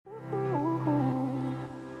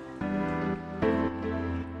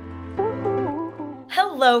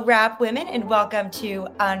Hello, Rap Women, and welcome to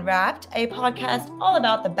Unwrapped, a podcast all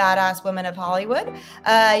about the badass women of Hollywood.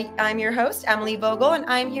 I'm your host, Emily Vogel, and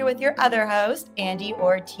I'm here with your other host, Andy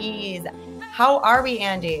Ortiz. How are we,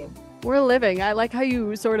 Andy? We're living. I like how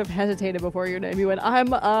you sort of hesitated before your name. You went, I'm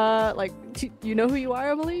you know who you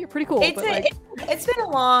are, Emily? You're pretty cool. It's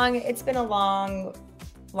been a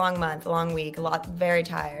long month, long week. Very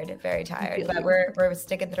tired, but we're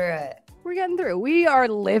sticking through it. We're getting through. We are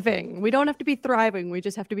living. We don't have to be thriving. We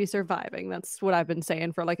just have to be surviving. That's what I've been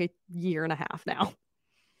saying for like a year and a half now.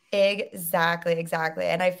 Exactly.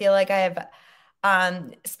 And I feel like I have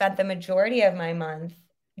spent the majority of my month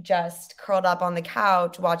just curled up on the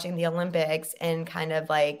couch watching the Olympics and kind of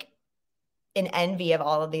like in envy of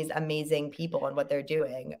all of these amazing people and what they're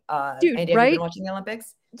doing. Dude, Andy, right? Have you been watching the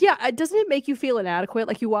Olympics? Yeah, doesn't it make you feel inadequate?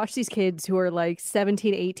 Like you watch these kids who are like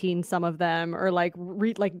 17, 18, some of them, or like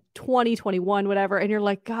 20, 21, whatever, and you're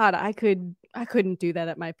like, God, I couldn't do that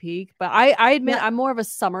at my peak. But I admit I'm more of a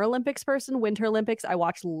Summer Olympics person. Winter Olympics I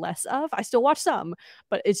watch less of. I still watch some,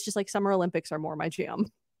 but it's just like Summer Olympics are more my jam.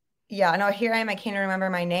 Yeah, no, here I am. I can't remember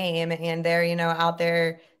my name, and they're out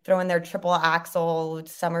there throwing their triple axel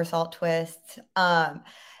somersault twists.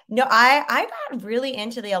 No, I got really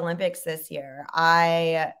into the Olympics this year.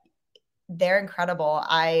 They're incredible.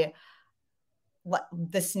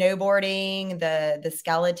 The snowboarding, the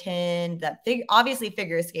skeleton, obviously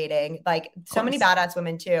figure skating, like so many badass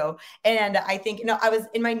women too. And I think, I was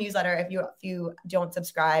in my newsletter. If you don't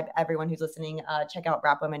subscribe, everyone who's listening, check out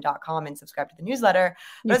rapwomen.com and subscribe to the newsletter.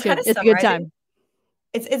 But it's kind of a good time.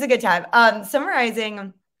 It's a good time.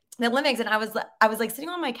 Summarizing the Olympics. And I was like sitting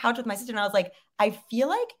on my couch with my sister and I was like, I feel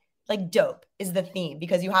like dope is the theme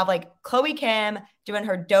because you have like Chloe Kim doing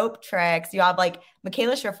her dope tricks. You have like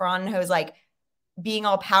Michaela Schifrin, who's like being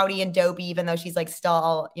all pouty and dopey, even though she's like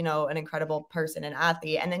still, an incredible person and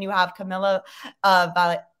athlete. And then you have Camila, oh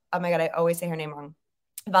my God, I always say her name wrong.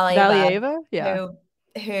 Valieva, yeah.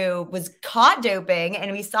 Who was caught doping.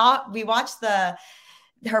 And we watched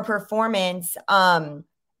her performance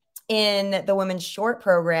in the women's short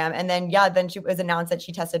program. And then she was announced that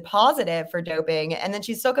she tested positive for doping. And then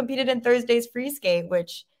she still competed in Thursday's free skate,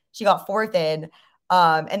 which she got fourth in.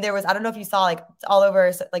 And there was, I don't know if you saw like all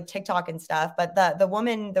over like TikTok and stuff, but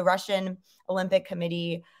the Russian Olympic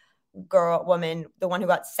Committee woman, the one who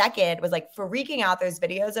got second, was like freaking out. There's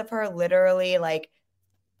videos of her literally like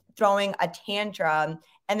throwing a tantrum.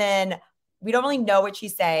 And then we don't really know what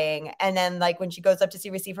she's saying. And then like when she goes up to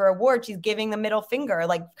receive her award, she's giving the middle finger,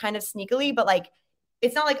 like kind of sneakily, but like,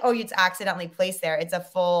 it's not like, oh, it's accidentally placed there. It's a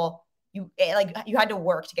full, you had to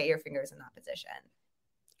work to get your fingers in that position.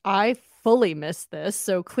 I fully missed this.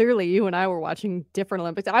 So clearly you and I were watching different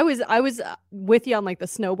Olympics. I was with you on like the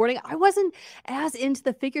snowboarding. I wasn't as into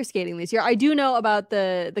the figure skating this year. I do know about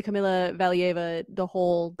the Camila Valieva,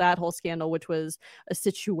 that whole scandal, which was a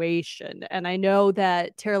situation. And I know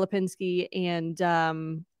that Tara Lipinski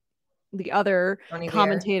and the other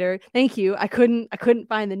commentator. Thank you. I couldn't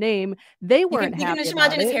find the name. They weren't happy. You can just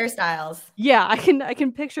imagine his hairstyles. Yeah, I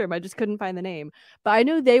can picture him. I just couldn't find the name. But I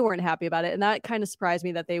knew they weren't happy about it. And that kind of surprised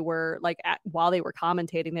me that they were like, while they were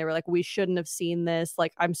commentating, they were like, we shouldn't have seen this.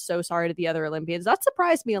 Like, I'm so sorry to the other Olympians. That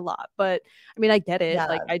surprised me a lot. But I mean, I get it. Yeah.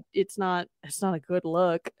 Like it's not a good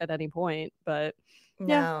look at any point, but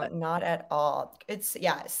no, not at all. It's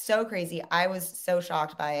so crazy. I was so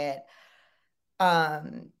shocked by it.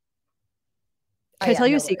 Can I tell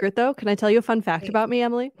you a secret, though? Can I tell you a fun fact about me,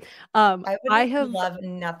 Emily? I have loved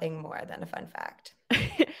nothing more than a fun fact.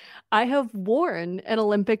 I have worn an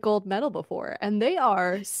Olympic gold medal before, and they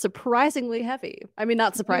are surprisingly heavy. I mean,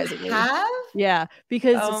 not surprisingly. You have? Yeah,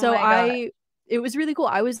 because it was really cool.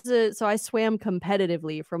 I swam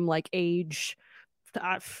competitively from like age.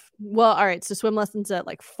 All right, so swim lessons at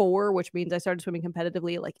like 4, which means I started swimming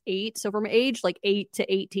competitively at like 8. So from age like 8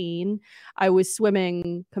 to 18, I was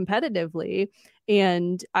swimming competitively,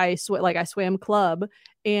 and I swam club.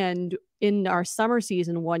 And in our summer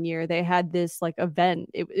season one year, they had this like event.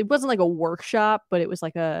 It wasn't like a workshop, but it was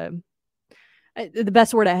like the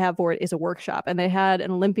best word I have for it is a workshop. And they had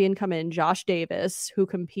an Olympian come in, Josh Davis, who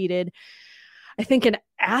competed, I think in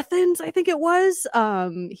Athens, I think it was.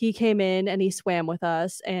 He came in and he swam with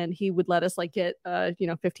us, and he would let us like get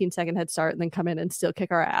 15-second head start and then come in and still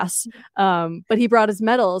kick our ass. But he brought his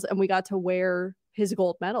medals, and we got to wear his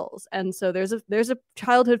gold medals. And so there's a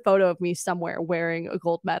childhood photo of me somewhere wearing a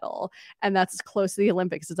gold medal, and that's as close to the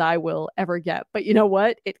Olympics as I will ever get. But you know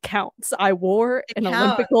what? It counts. I wore an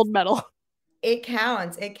Olympic gold medal. It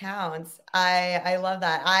counts. I love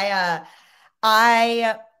that.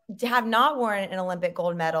 I have not worn an Olympic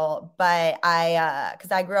gold medal, but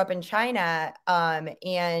because I grew up in China,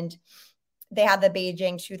 and they had the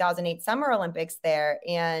Beijing 2008 Summer Olympics there.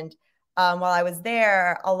 And while I was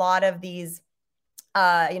there, a lot of these,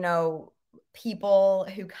 people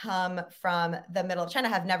who come from the middle of China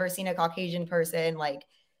have never seen a Caucasian person like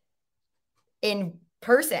in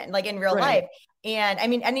person, like in real life. And I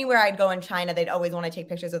mean, anywhere I'd go in China, they'd always want to take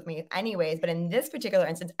pictures with me anyways. But in this particular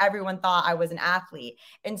instance, everyone thought I was an athlete.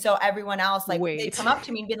 And so everyone else, like, they'd come up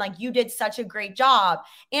to me and be like, you did such a great job.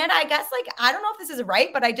 And I guess, like, I don't know if this is right,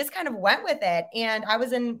 but I just kind of went with it. And I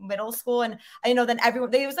was in middle school, and then everyone,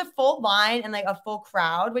 there was a full line and like a full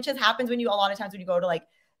crowd, which happens when a lot of times when you go to like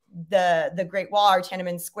the Great Wall or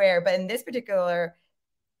Tiananmen Square. But in this particular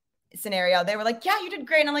scenario, they were like, yeah, you did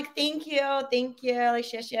great. And I'm like, thank you, like,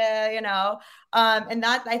 xie xie, and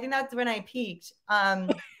that, I think that's when I peaked.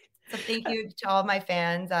 So thank you to all of my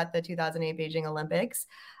fans at the 2008 Beijing Olympics.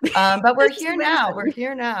 But we're here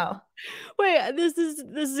now. Wait, this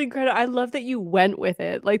is incredible. I love that you went with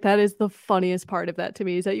it. Like, that is the funniest part of that to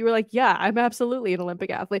me, is that you were like, yeah, I'm absolutely an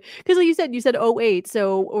Olympic athlete. Because like you said 08,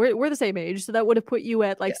 so we're the same age. So that would have put you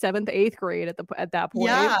at like 7th, 8th grade at that point.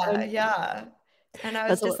 Yeah. And I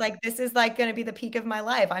was just like, this is like going to be the peak of my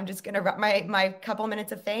life. I'm just going to my couple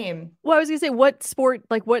minutes of fame. Well, I was going to say, what sport,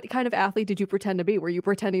 like what kind of athlete did you pretend to be? Were you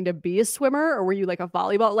pretending to be a swimmer, or were you like a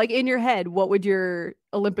volleyball? Like, in your head, what would your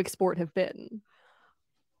Olympic sport have been?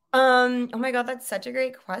 Oh my God, that's such a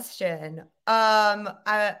great question.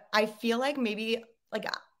 I feel like maybe like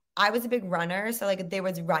I was a big runner. So like we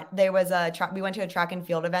went to a track and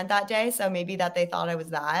field event that day. So maybe that they thought I was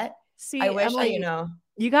that. See, I wish Emily,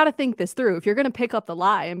 you got to think this through. If you're going to pick up the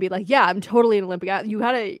lie and be like, yeah, I'm totally an Olympic athlete,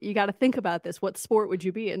 you got to think about this. What sport would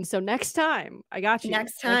you be in? So next time, I got you.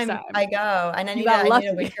 Next time I go. And I need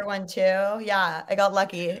a winter one too. Yeah, I got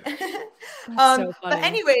lucky. So but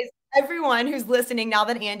anyways, everyone who's listening, now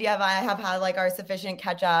that Andy and I have had like our sufficient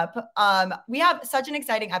catch up, we have such an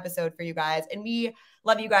exciting episode for you guys. And we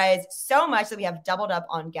love you guys so much that we have doubled up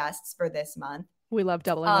on guests for this month. We love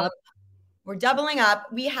doubling up. We're doubling up.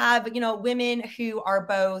 We have, women who are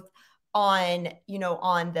both on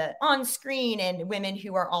screen, and women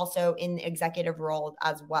who are also in the executive role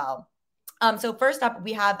as well. So first up,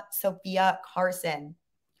 we have Sofia Carson.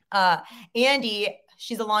 Andy,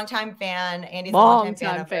 she's a longtime fan. Andy's a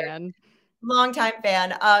longtime fan. Longtime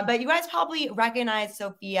fan. But you guys probably recognize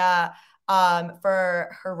Sofia for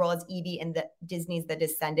her role as Evie in Disney's The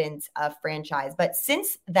Descendants franchise. But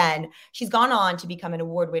since then, she's gone on to become an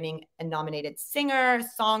award-winning and nominated singer,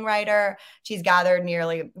 songwriter. She's gathered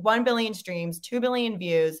nearly 1 billion streams, 2 billion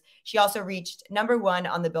views. She also reached #1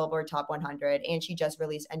 on the Billboard Top 100, and she just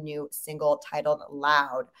released a new single titled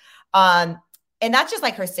Loud. And that's just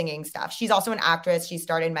like her singing stuff. She's also an actress. She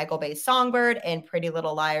starred in Michael Bay's Songbird and Pretty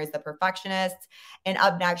Little Liars, The Perfectionists. And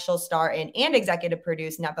up next, she'll star in and executive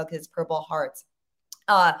produce Netflix's Purple Hearts,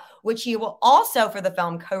 which she will also, for the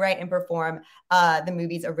film, co-write and perform the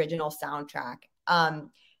movie's original soundtrack.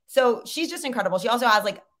 So she's just incredible. She also has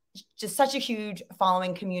like just such a huge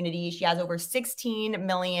following community. She has over 16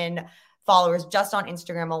 million followers just on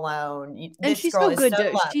Instagram alone. And she's so good.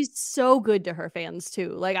 She's so good to her fans too.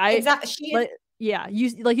 Like yeah,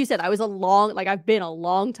 like you said, I've been a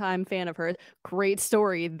long time fan of hers. Great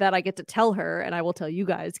story that I get to tell her, and I will tell you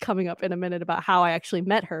guys coming up in a minute about how I actually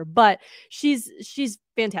met her. But she's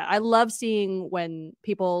fantastic. I love seeing when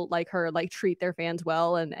people like her like treat their fans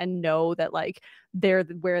well and know that like they're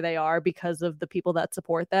where they are because of the people that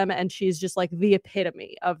support them. And she's just like the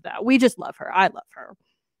epitome of that. We just love her. I love her.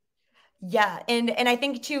 Yeah. And I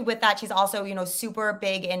think too, with that, she's also, super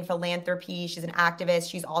big in philanthropy. She's an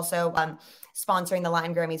activist. She's also sponsoring the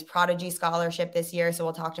Latin Grammys Prodigy Scholarship this year. So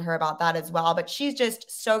we'll talk to her about that as well. But she's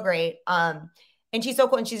just so great. And she's so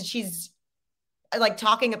cool. And she's like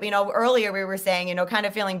talking, earlier we were saying, kind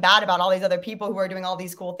of feeling bad about all these other people who are doing all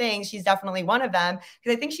these cool things. She's definitely one of them,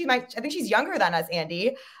 because I think she's younger than us,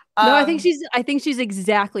 Andy. No, I think she's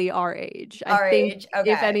exactly our age. Our age.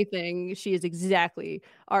 Okay. If anything, she is exactly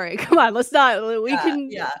our age. Come on, let's not. We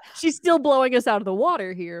can. Yeah. She's still blowing us out of the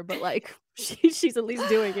water here, but like she's at least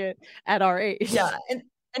doing it at our age. Yeah.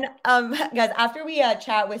 And guys, after we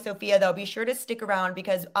chat with Sofia, though, be sure to stick around,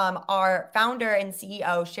 because our founder and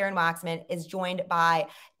CEO, Sharon Waxman, is joined by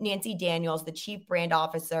Nancy Daniels, the Chief Brand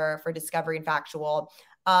Officer for Discovery and Factual.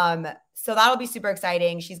 So that'll be super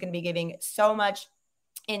exciting. She's going to be giving so much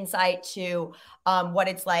insight to what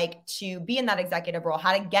it's like to be in that executive role,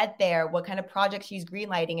 how to get there, what kind of projects she's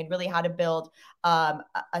greenlighting, and really how to build a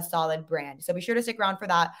solid brand. So be sure to stick around for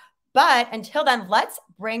that. But until then, let's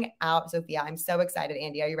bring out Sofia. I'm so excited.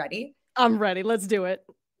 Andy, are you ready? I'm ready. Let's do it.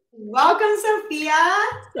 Welcome, Sofia.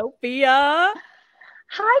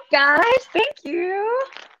 Hi, guys. Thank you.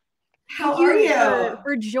 How are you?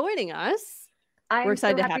 For joining us. We're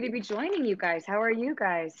excited so happy to be joining you guys. How are you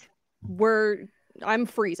guys? I'm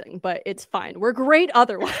freezing, but it's fine. We're great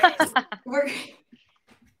otherwise. I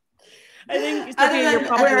think Sophia, you're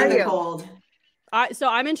probably cold. So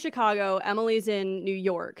I'm in Chicago. Emily's in New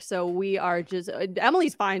York. So we are just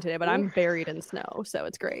Emily's fine today, but I'm buried in snow, so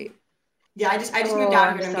it's great. Yeah, I just moved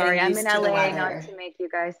out here. I'm sorry. I'm in LA, not to make you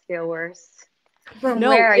guys feel worse. No,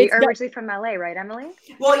 where? You're originally from LA, right, Emily?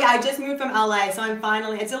 Well, yeah, I just moved from LA, so I'm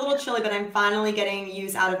finally, it's a little chilly, but I'm finally getting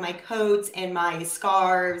use out of my coats and my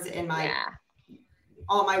scarves and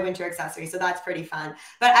all my winter accessories. So that's pretty fun.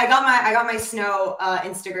 But I got my snow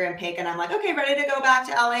Instagram pic, and I'm like, okay, ready to go back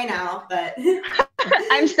to LA now. But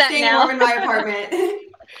I'm set staying now. warm in my apartment.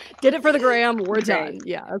 Did it for the gram. We're done.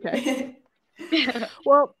 Yeah. Okay.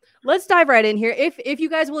 Well, let's dive right in here. If you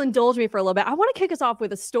guys will indulge me for a little bit, I want to kick us off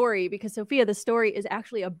with a story because Sophia, the story is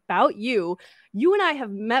actually about you. You and I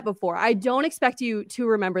have met before. I don't expect you to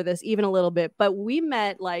remember this even a little bit, but we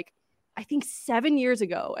met I think 7 years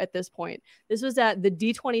ago at this point. This was at the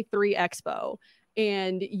D23 Expo,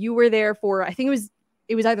 and you were there for, I think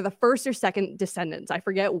it was either the first or second Descendants. I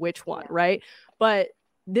forget which one, right? But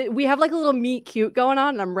we have a little meet cute going on,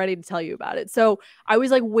 and I'm ready to tell you about it. So I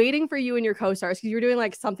was waiting for you and your co-stars because you were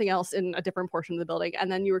doing something else in a different portion of the building,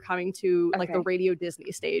 and then you were coming to the Radio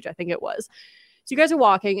Disney stage, I think it was. So you guys are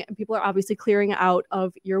walking, and people are obviously clearing out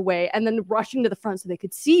of your way and then rushing to the front so they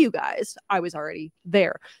could see you guys. I was already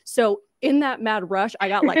there. So in that mad rush, I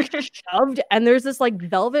got shoved, and there's this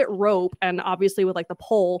velvet rope, and obviously with the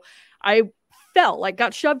pole, I fell,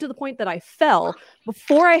 got shoved to the point that I fell.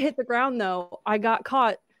 Before I hit the ground, though, I got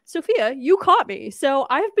caught. Sophia, you caught me. So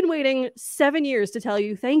I have been waiting 7 years to tell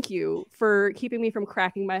you thank you for keeping me from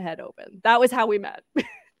cracking my head open. That was how we met.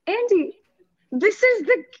 Andy, this is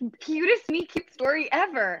the cutest meet cute story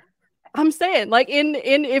ever. I'm saying, in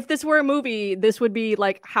if this were a movie, this would be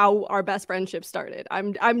how our best friendship started.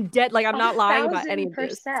 I'm dead. I'm not lying about any of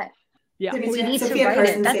this. Yeah, we need to write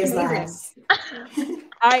it. That's amazing.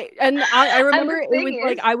 I remember it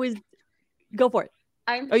was I was. Go for it.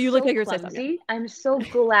 You look like you're saying something. I'm so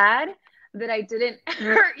glad that I didn't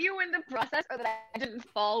hurt you in the process, or that I didn't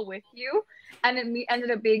fall with you, and it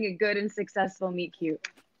ended up being a good and successful meet cute.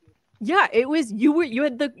 Yeah, it was you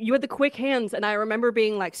had the quick hands, and I remember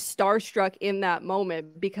being starstruck in that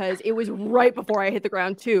moment because it was right before I hit the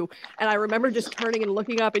ground too. And I remember just turning and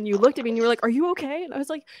looking up, and you looked at me and you were like, "Are you okay?" And I was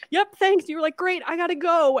like, "Yep, thanks." You were like, "Great, I gotta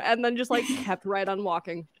go," and then just kept right on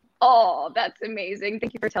walking. Oh, that's amazing.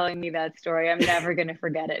 Thank you for telling me that story. I'm never gonna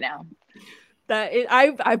forget it now.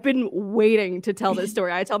 I've been waiting to tell this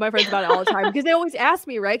story. I tell my friends about it all the time because they always ask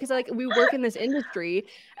me, right? Because we work in this industry,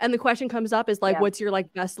 and the question comes up is what's your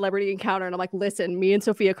best celebrity encounter? And I'm like, listen, me and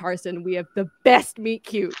Sophia Carson, we have the best meet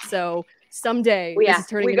cute. So someday this is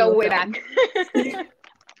turning into go way back.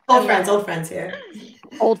 Old friends here.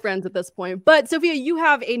 Old friends at this point. But Sophia, you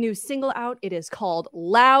have a new single out. It is called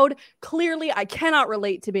Loud. Clearly, I cannot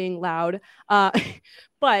relate to being loud,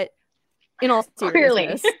 but in all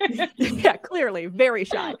seriousness, clearly very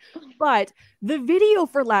shy. But the video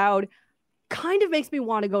for Loud kind of makes me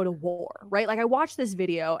want to go to war, right? I watched this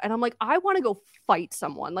video and I'm like, I want to go fight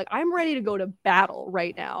someone. I'm ready to go to battle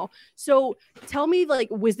right now. So tell me,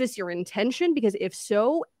 was this your intention? Because if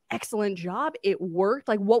so, excellent job. It worked.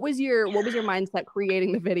 What was your mindset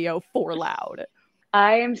creating the video for Loud?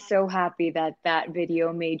 I am so happy that that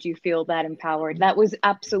video made you feel that empowered. That was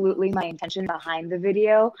absolutely my intention behind the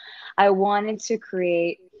video. I wanted to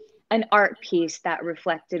create an art piece that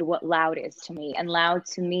reflected what Loud is to me. And Loud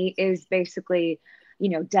to me is basically,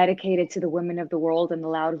 dedicated to the women of the world and the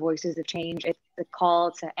loud voices of change. It's the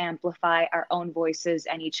call to amplify our own voices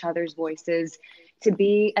and each other's voices, to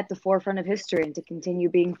be at the forefront of history and to continue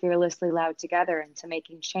being fearlessly loud together and to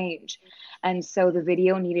making change. And so the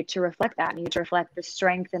video needed to reflect that, needed to reflect the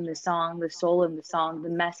strength in the song, the soul in the song, the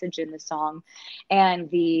message in the song. And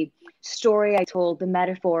the story I told, the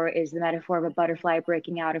metaphor is the metaphor of a butterfly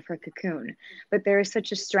breaking out of her cocoon. But there is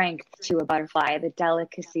such a strength to a butterfly, the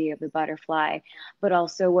delicacy of the butterfly, but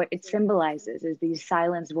also what it symbolizes is these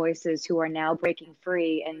silenced voices who are now breaking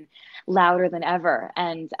free and louder than ever.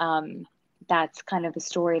 And that's kind of the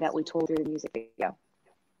story that we told through the music video.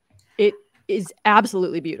 It is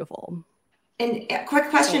absolutely beautiful. And a quick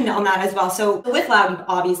question on that as well. So with Loud, you've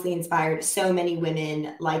obviously inspired so many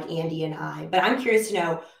women like Andy and I, but I'm curious to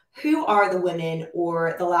know, who are the women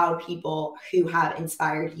or the Loud people who have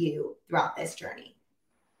inspired you throughout this journey?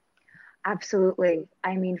 Absolutely.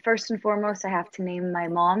 I mean, first and foremost, I have to name my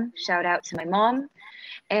mom. Shout out to my mom.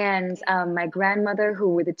 And my grandmother, who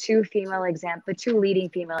were the two leading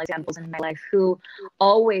female examples in my life, who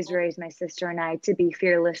always raised my sister and I to be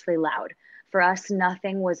fearlessly loud. For us,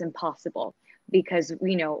 nothing was impossible. because,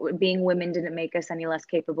 you know, being women didn't make us any less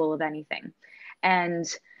capable of anything. And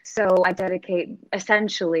so I dedicate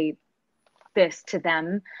essentially this to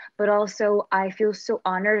them, but also I feel so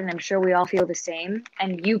honored, and I'm sure we all feel the same.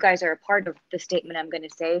 And you guys are a part of the statement I'm going to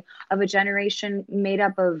say, of a generation made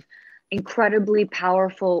up of incredibly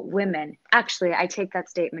powerful women. Actually, I take that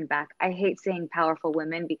statement back. I hate saying powerful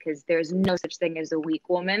women because there's no such thing as a weak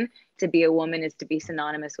woman. To be a woman is to be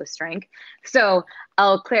synonymous with strength. So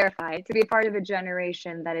I'll clarify, to be a part of a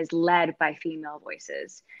generation that is led by female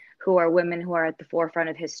voices, who are women who are at the forefront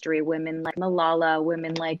of history, women like Malala,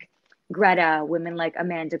 women like Greta, women like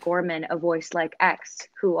Amanda Gorman, a voice like X,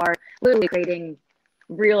 who are literally creating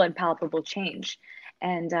real and palpable change.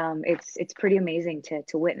 And it's pretty amazing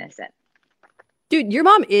to witness it. Dude, your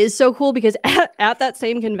mom is so cool, because at that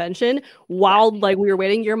same convention, while like we were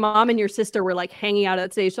waiting, your mom and your sister were like hanging out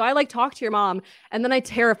at stage. So I like talked to your mom, and then I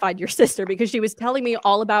terrified your sister because she was telling me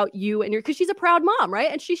all about you and because she's a proud mom,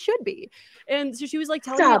 right? And she should be. And so she was like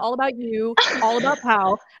telling me all about you, all about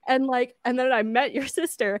Pal. And then I met your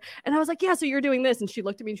sister, and I was like, yeah, so you're doing this. And she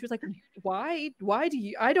looked at me and she was like, why do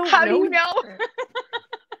you, I don't know. How do you know?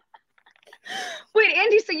 Wait,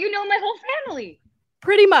 Andy, so you know my whole family.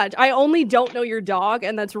 Pretty much. I only don't know your dog,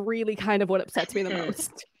 and that's really kind of what upsets me the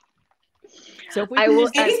most. So if we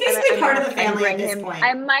he's basically part of the family at this point.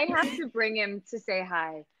 I might have to bring him to say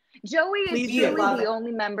hi. Joey is really the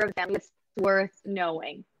only member of the family that's worth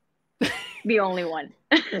knowing. The only one.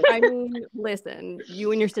 I mean, listen,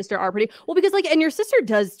 you and your sister are pretty well, because like, and your sister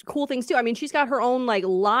does cool things too. I mean, she's got her own like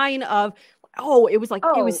line of, I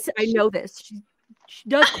know this. She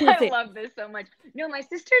does cool things. I love this so much. No, my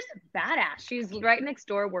sister's badass. She's right next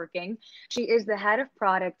door working. She is the head of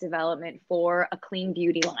product development for a clean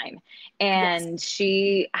beauty line. And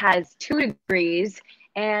she has 2 degrees,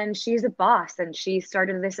 and she's a boss. And she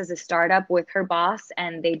started this as a startup with her boss,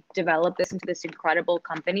 and they developed this into this incredible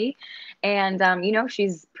company. And, you know,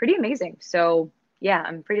 she's pretty amazing. So yeah,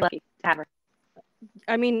 I'm pretty lucky to have her.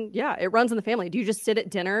 I mean, yeah, it runs in the family. Do you just sit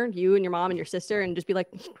at dinner, you and your mom and your sister, and just be like,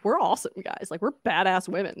 we're awesome, guys. Like, we're badass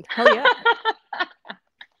women. Hell yeah.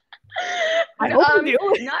 I hope you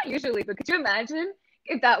do. Not usually, but could you imagine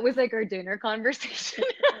if that was like our dinner conversation?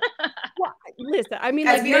 Well, listen, I mean,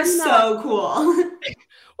 like, we are so cool.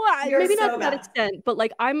 Well, maybe not to that extent, but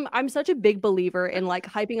like I'm such a big believer in like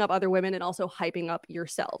hyping up other women and also hyping up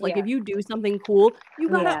yourself. Like if you do something cool, you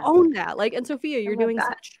gotta own that. Like, and Sophia, you're doing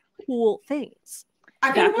such cool things.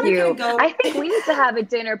 I think we need to have a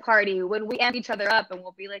dinner party when we amp each other up, and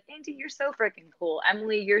we'll be like, Andy, you're so freaking cool.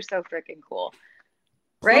 Emily, you're so freaking cool.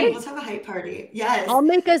 Right? Let's have a hype party. Yes. I'll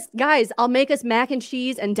make us mac and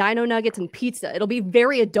cheese and dino nuggets and pizza. It'll be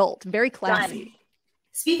very adult, very classy. Done.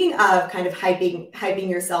 Speaking of kind of hyping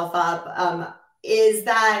yourself up, is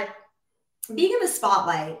that being in the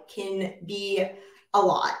spotlight can be a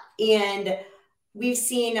lot. And we've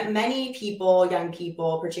seen many people, young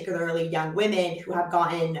people, particularly young women, who have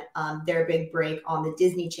gotten their big break on the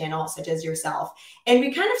Disney Channel, such as yourself. And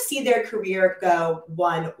we kind of see their career go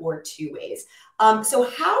one or two ways. So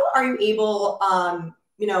how are you able,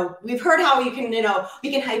 we've heard how you can,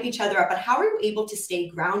 we can hype each other up, but how are you able to stay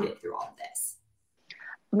grounded through all of this?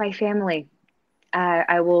 My family.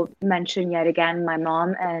 I will mention yet again my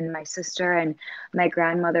mom and my sister and my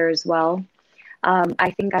grandmother as well.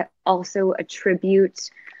 I think I also attribute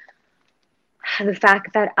the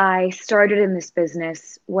fact that I started in this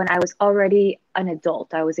business when I was already an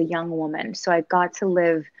adult. I was a young woman. So I got to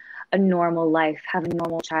live a normal life, have a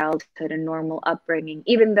normal childhood, a normal upbringing,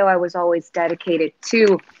 even though I was always dedicated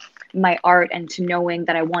to my art and to knowing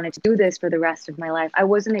that I wanted to do this for the rest of my life. I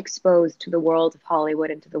wasn't exposed to the world of Hollywood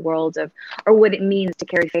and to the world of, or what it means to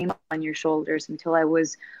carry fame on your shoulders until I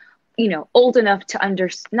was, old enough to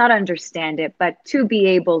not understand it, but to be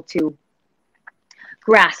able to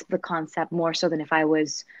grasp the concept more so than if I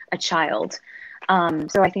was a child.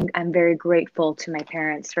 So I think I'm very grateful to my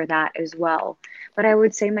parents for that as well. But I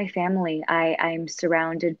would say my family, I'm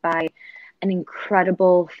surrounded by an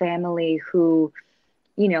incredible family who,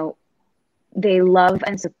 they love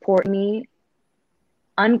and support me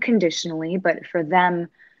unconditionally, but for them,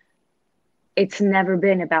 it's never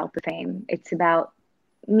been about the fame. It's about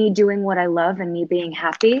me doing what I love and me being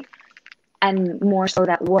happy, and more so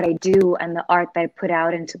that what I do and the art that I put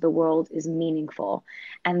out into the world is meaningful.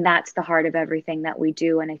 And that's the heart of everything that we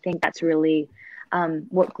do. And I think that's really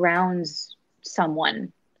what grounds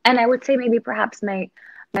someone. And I would say maybe perhaps my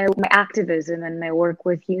activism and my work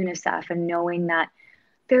with UNICEF, and knowing that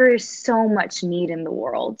there is so much need in the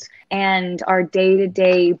world, and our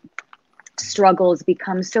day-to-day struggles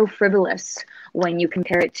become so frivolous when you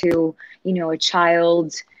compare it to, a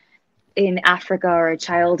child in Africa or a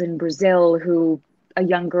child in Brazil a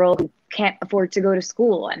young girl who can't afford to go to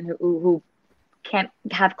school and who can't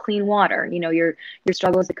have clean water. You know, your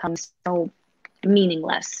struggles become so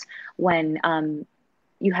meaningless when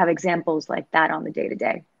you have examples like that on the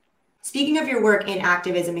day-to-day. Speaking of your work in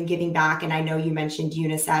activism and giving back, and I know you mentioned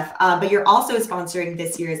UNICEF, but you're also sponsoring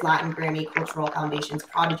this year's Latin Grammy Cultural Foundation's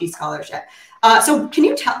Prodigy Scholarship. So can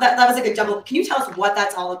you tell, that was a good double, can you tell us what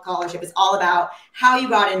that scholarship is all about, how you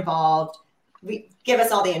got involved? Give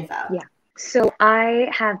us all the info. Yeah. So I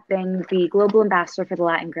have been the global ambassador for the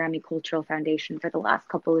Latin Grammy Cultural Foundation for the last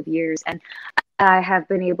couple of years, and I have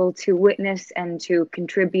been able to witness and to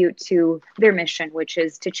contribute to their mission, which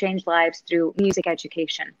is to change lives through music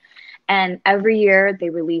education. And every year they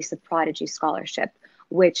release a Prodigy Scholarship,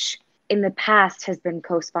 which in the past has been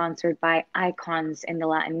co-sponsored by icons in the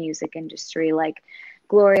Latin music industry like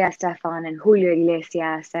Gloria Estefan and Julio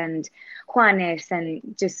Iglesias and Juanes, and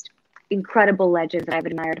just incredible legends that I've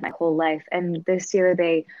admired my whole life. And this year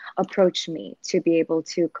they approached me to be able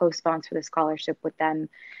to co-sponsor the scholarship with them,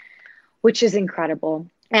 which is incredible.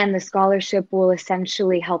 And the scholarship will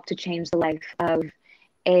essentially help to change the life of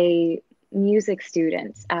a music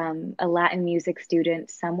student, a Latin music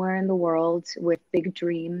student somewhere in the world with big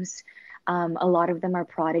dreams. A lot of them are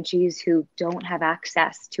prodigies who don't have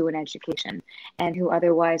access to an education and who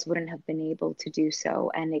otherwise wouldn't have been able to do so.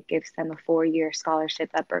 And it gives them a 4-year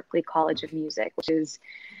scholarship at Berklee College of Music, which is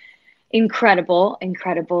incredible.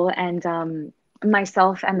 And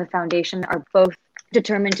myself and the foundation are both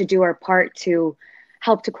determined to do our part to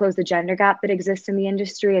help to close the gender gap that exists in the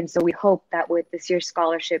industry. And so we hope that with this year's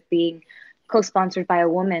scholarship being co-sponsored by a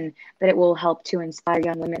woman, that it will help to inspire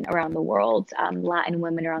young women around the world, Latin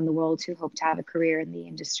women around the world who hope to have a career in the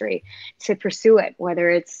industry, to pursue it, whether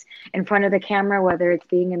it's in front of the camera, whether it's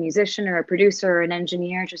being a musician or a producer or an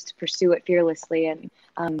engineer, just to pursue it fearlessly. And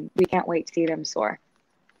we can't wait to see them soar.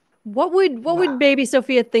 What would baby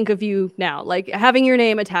Sophia think of you now? Like having your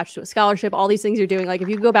name attached to a scholarship, all these things you're doing. Like if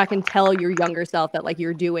you go back and tell your younger self that like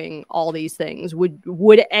you're doing all these things,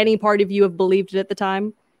 would any part of you have believed it at the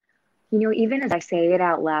time? You know, even as I say it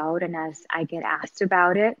out loud and as I get asked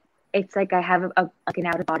about it, it's like I have like an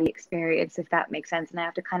out-of-body experience, if that makes sense. And I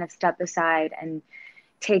have to kind of step aside and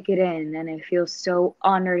take it in. And I feel so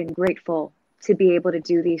honored and grateful to be able to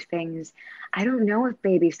do these things. I don't know if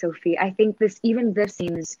baby Sophia, I think this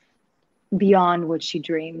seems beyond what she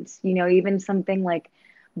dreamed. You know, even something like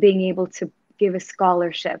being able to give a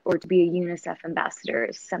scholarship or to be a UNICEF ambassador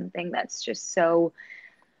is something that's just so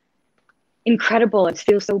incredible. It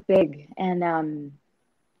feels so big, and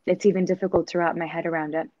it's even difficult to wrap my head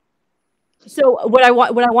around it. So what I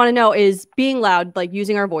want to know is being loud, like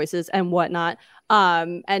using our voices and whatnot,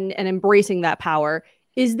 and embracing that power.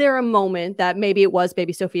 Is there a moment that maybe it was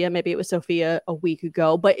baby Sophia, maybe it was Sophia a week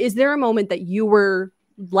ago, but is there a moment that you were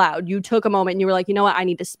loud, you took a moment and you were like, you know what, I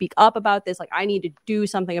need to speak up about this, like I need to do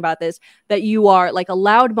something about this, that you are like a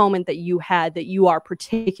loud moment that you had that you are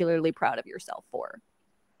particularly proud of yourself for?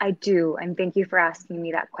 I do, and thank you for asking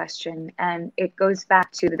me that question. And it goes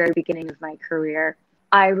back to the very beginning of my career.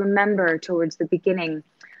 I remember towards the beginning,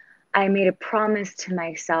 I made a promise to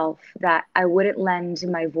myself that I wouldn't lend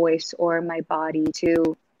my voice or my body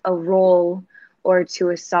to a role or to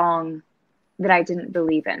a song that I didn't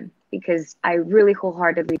believe in, because I really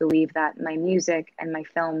wholeheartedly believe that my music and my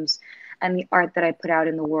films and the art that I put out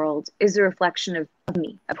in the world is a reflection of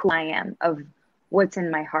me, of who I am, of what's in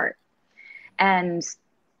my heart. And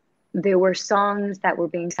there were songs that were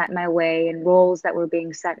being set my way and roles that were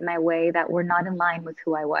being set my way that were not in line with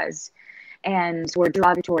who I was and were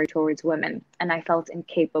derogatory towards women. And I felt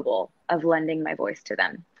incapable of lending my voice to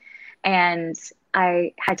them. And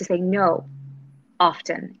I had to say no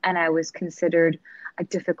often. And I was considered a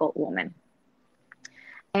difficult woman.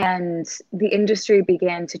 And the industry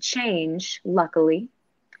began to change, luckily.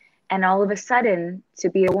 And all of a sudden, to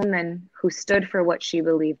be a woman who stood for what she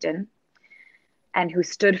believed in and who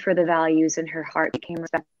stood for the values in her heart became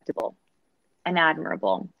respectable and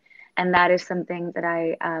admirable. And that is something that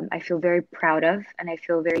I feel very proud of. And I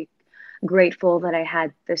feel very grateful that I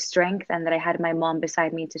had the strength and that I had my mom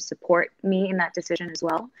beside me to support me in that decision as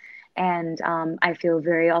well. And I feel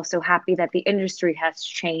very also happy that the industry has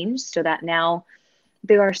changed so that now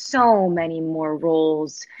there are so many more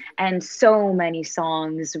roles and so many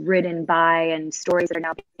songs written by and stories that are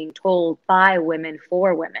now being told by women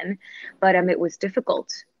for women. But it was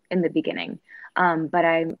difficult in the beginning. But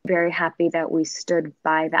I'm very happy that we stood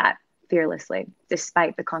by that fearlessly,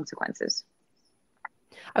 despite the consequences.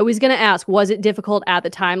 I was going to ask, was it difficult at the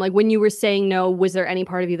time? Like when you were saying no, was there any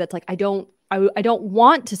part of you that's like, I don't I don't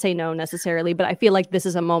want to say no necessarily, but I feel like this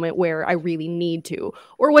is a moment where I really need to?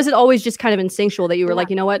 Or was it always just kind of instinctual that you were like,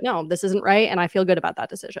 you know what? No, this isn't right. And I feel good about that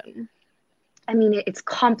decision. I mean, it's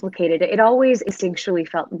complicated. It always instinctually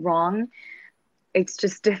felt wrong. It's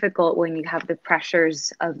just difficult when you have the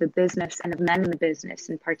pressures of the business and of men in the business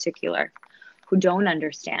in particular who don't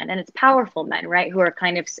understand. And it's powerful men, right? Who are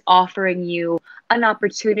kind of offering you an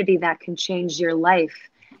opportunity that can change your life.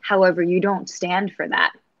 However, you don't stand for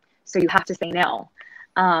that. So you have to say no.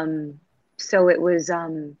 So it was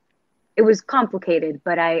complicated,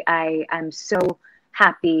 but I'm so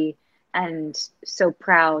happy and so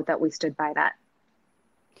proud that we stood by that.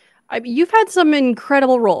 I mean, you've had some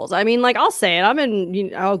incredible roles. I mean, like, I'll say it. I'm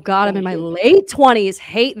in, I'm in my late 20s.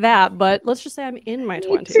 Hate that, but let's just say I'm in my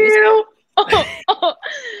 20s. Me too.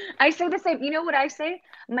 I say the same. You know what I say?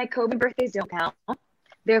 My COVID birthdays don't count.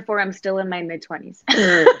 Therefore, I'm still in my mid-20s.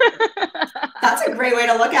 That's a great way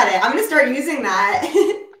to look at it. I'm going to start using that.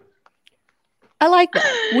 I like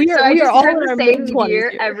that. We are all in our mid-20s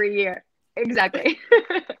year every year. Exactly.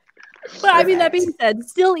 But I mean, that being said,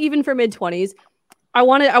 still even for mid-20s, I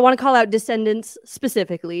want to call out Descendants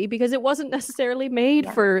specifically because it wasn't necessarily made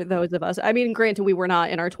for those of us. I mean, granted, we were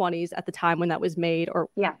not in our 20s at the time when that was made, or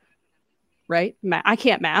right? I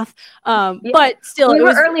can't math, but still, we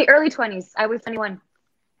were early 20s. I was 21.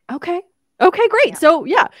 Okay, great. So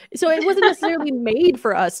it wasn't necessarily made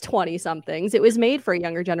for us 20 somethings. It was made for a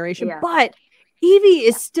younger generation. Yeah. But Evie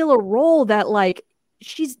is still a role that, like,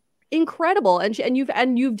 she's incredible, and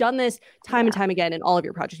you've done this time and time again in all of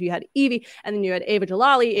your projects. You had Evie, and then you had Ava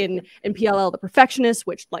Jalali in PLL The Perfectionist,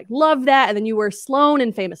 which, like, love that, and then you were Sloane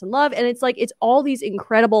in Famous in Love, and it's like it's all these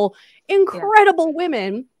incredible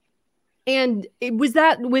women. And going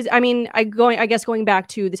back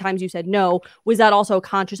to the times you said no, was that also a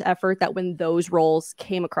conscious effort that when those roles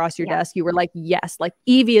came across your desk, you were like, yes, like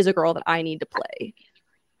Evie is a girl that I need to play?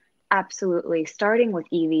 Absolutely. Starting with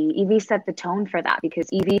Evie set the tone for that, because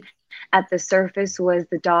Evie at the surface was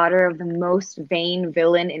the daughter of the most vain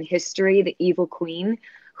villain in history, the evil queen,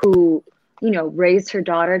 who, raised her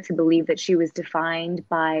daughter to believe that she was defined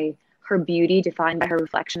by her beauty, defined by her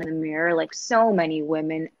reflection in the mirror, like so many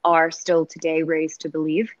women are still today raised to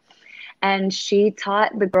believe. And she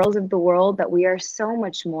taught the girls of the world that we are so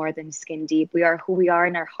much more than skin deep. We are who we are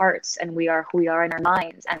in our hearts, and we are who we are in our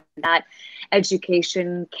minds. And that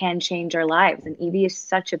education can change our lives. And Evie is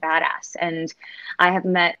such a badass. And I've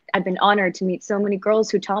been honored to meet so many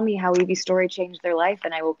girls who tell me how Evie's story changed their life.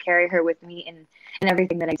 And I will carry her with me in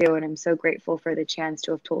everything that I do. And I'm so grateful for the chance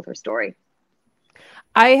to have told her story.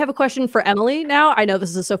 I have a question for Emily now. I know this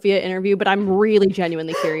is a Sophia interview, but I'm really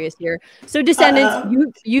genuinely curious here. So Descendants,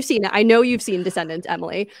 you've seen it. I know you've seen Descendants,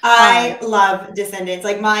 Emily. I love Descendants.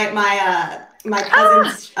 Like my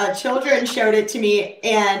cousin's children showed it to me,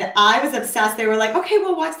 and I was obsessed. They were like, okay,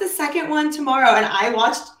 well, watch the second one tomorrow. And I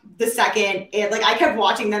watched the second, and like I kept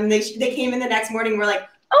watching them. They came in the next morning. We're like,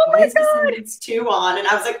 oh my God, Descendants 2 on? And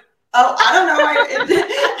I was like, oh, I don't know.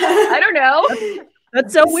 I don't know.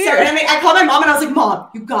 That's so weird. So, I called my mom and I was like, Mom,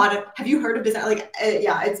 you got it. Have you heard of this? Like,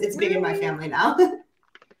 it's big in my family now.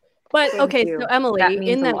 But okay, so Emily,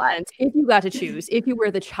 in that sense, if you got to choose, if you were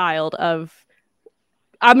the child of,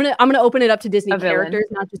 I'm gonna open it up to Disney characters,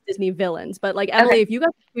 not just Disney villains. But like Emily, if you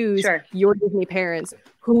got to choose your Disney parents,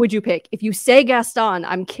 who would you pick? If you say Gaston,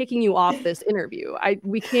 I'm kicking you off this interview.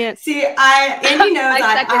 We can't see. Andy knows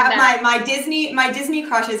I have my Disney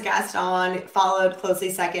crush is Gaston, followed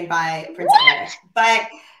closely second by Prince Eric. But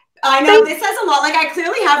I know this says a lot. Like I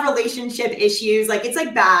clearly have relationship issues. Like it's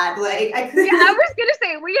like bad. Like I was gonna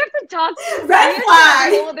say we have to talk. Red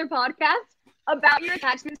flag. A whole other podcast about your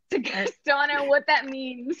attachments to Gaston and what that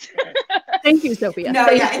means. Thank you, Sophia. No,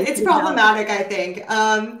 it's problematic, I think.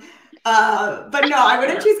 But no, I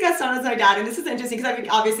wouldn't choose Gaston as my dad. And this is interesting because I've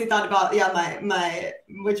obviously thought about my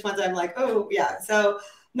which ones I'm like, oh yeah. So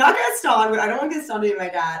not Gaston, but I don't want Gaston to be my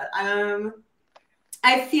dad.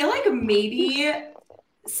 I feel like maybe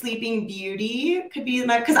Sleeping Beauty could be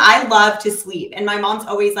because I love to sleep, and my mom's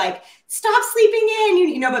always like, stop sleeping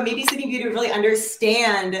in, but maybe Sleeping Beauty would really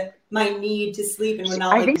understand my need to sleep and would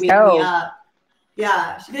not like wake me up.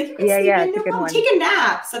 Yeah, she'd be like, take a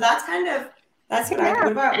nap. So that's what I.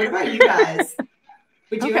 What about you guys?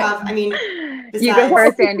 Would you have? I mean, you go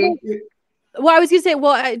first, Sandy. Well, I was gonna say,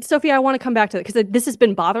 Sophia, I want to come back to it because this has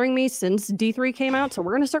been bothering me since D3 came out, so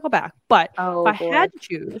we're gonna circle back. But if I had to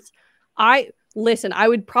choose, I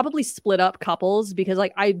would probably split up couples because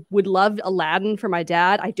like I would love Aladdin for my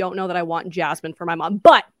dad. I don't know that I want Jasmine for my mom,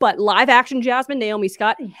 but live action Jasmine, Naomi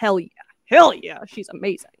Scott, hell yeah, she's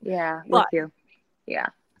amazing. Yeah, with you. Yeah.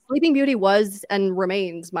 Sleeping Beauty was and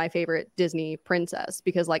remains my favorite Disney princess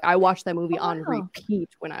because like I watched that movie on repeat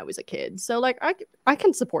when I was a kid. So like I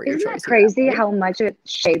can support your choice. Isn't that crazy how much it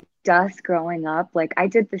shaped us growing up? Like I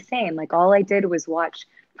did the same. Like all I did was watch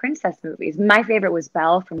princess movies. My favorite was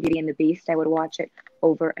Belle from Beauty and the Beast. I would watch it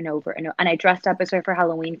over and over and over. And I dressed up as her for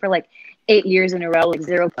Halloween for like 8 years in a row, like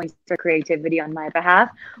 0 points for creativity on my behalf.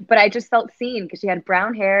 But I just felt seen because she had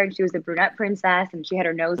brown hair and she was a brunette princess and she had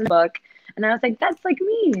her nose in the book. And I was like, that's like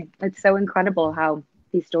me. It's so incredible how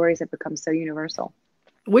these stories have become so universal.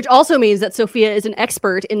 Which also means that Sophia is an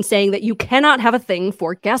expert in saying that you cannot have a thing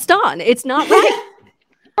for Gaston. It's not right.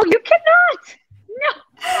 Oh, you cannot. No.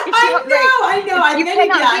 I know. I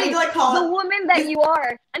need to like call the woman that you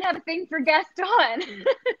are and have a thing for Gaston.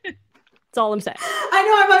 That's all I'm saying. I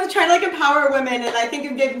know. I'm trying to like empower women, and I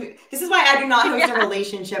think this is why I do not host a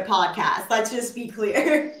relationship podcast. Let's just be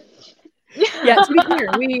clear. Yeah, to be clear,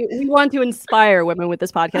 we want to inspire women with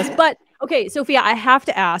this podcast. But okay, Sophia, I have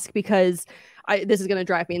to ask because this is going to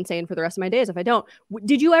drive me insane for the rest of my days if I don't.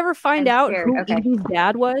 Did you ever find out who Evie's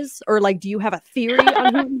dad was, or like, do you have a theory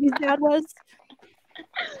on who Evie's dad was?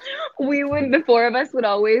 The four of us would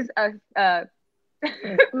always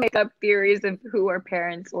make up theories of who our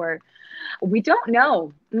parents were. We don't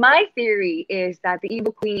know. My theory is that the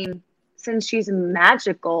evil queen, since she's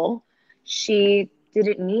magical, she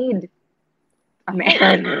didn't need a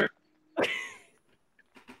man.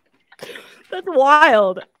 That's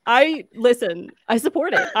wild. I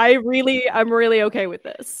support it. I'm really okay with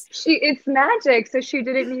this. It's magic, so she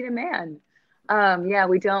didn't need a man. Yeah,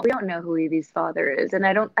 we don't know who Evie's father is, and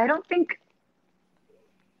I don't think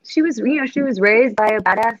she was raised by a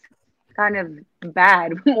badass kind of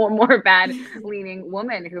bad, more bad leaning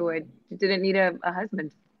woman who didn't need a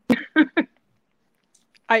husband.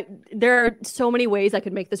 There are so many ways I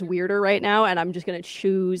could make this weirder right now, and I'm just gonna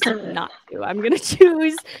choose not to. I'm gonna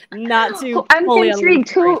choose not to. I'm intrigued.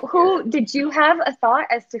 Who did you have a thought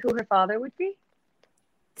as to who her father would be?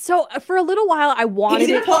 So for a little while, I wanted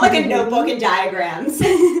to pull like a notebook and diagrams.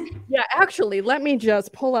 Yeah, actually, let me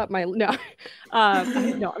just pull up my no.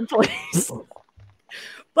 I'm pleased.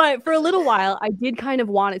 But for a little while, I did kind of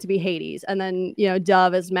want it to be Hades, and then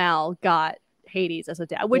Dove as Mal got Hades as a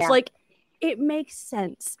dad, which it makes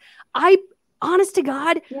sense. Honest to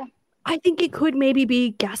God, I think it could maybe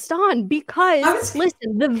be Gaston because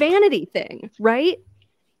listen, the vanity thing, right?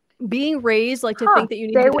 Being raised like to think that you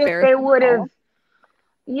need to bear. They would have.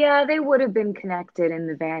 Yeah, they would have been connected in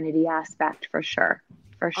the vanity aspect for sure.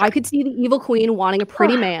 I could see the evil queen wanting a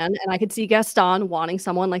pretty man, and I could see Gaston wanting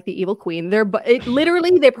someone like the evil queen.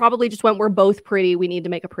 Literally, they probably just went, "We're both pretty. We need to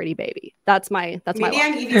make a pretty baby." That's my. Maybe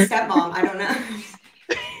I'm Evie's stepmom. I don't know.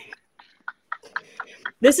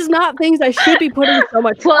 This is not things I should be putting so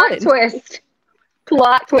much plot twist.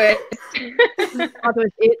 Plot twist.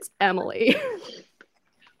 It's Emily.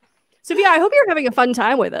 Sophia, I hope you're having a fun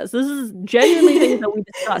time with us. This is genuinely things that we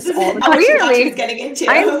discuss all the time. Really,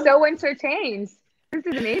 I'm so entertained. This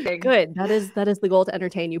is amazing. Good. That is the goal, to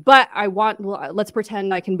entertain you. But let's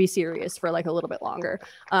pretend I can be serious for like a little bit longer.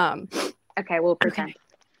 Okay, we'll pretend. Okay.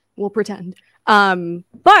 We'll pretend.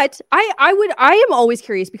 But I am always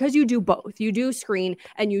curious because you do both. You do screen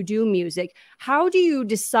and you do music. How do you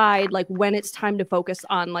decide like when it's time to focus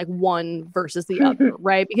on like one versus the other,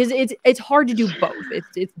 right? Because it's hard to do both.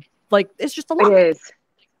 It's just a lot. It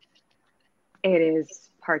is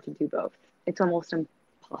hard to do both. It's almost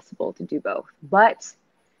impossible to do both. But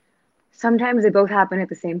sometimes they both happen at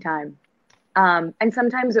the same time. And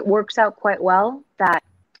sometimes it works out quite well that,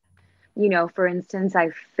 for instance,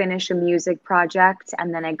 I finish a music project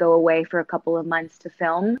and then I go away for a couple of months to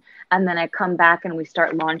film, and then I come back and we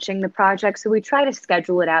start launching the project. So we try to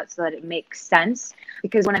schedule it out so that it makes sense,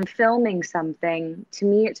 because when I'm filming something, to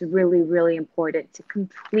me, it's really, really important to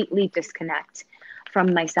completely disconnect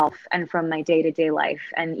from myself and from my day-to-day life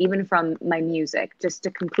and even from my music, just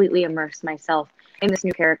to completely immerse myself in this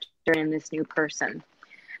new character and in this new person.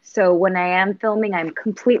 So when I am filming, I'm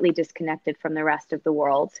completely disconnected from the rest of the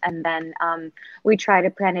world. And then we try to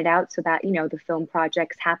plan it out so that, the film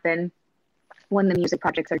projects happen when the music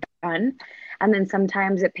projects are done. And then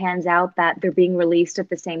sometimes it pans out that they're being released at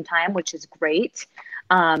the same time, which is great.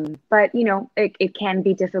 But, it can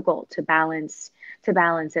be difficult to balance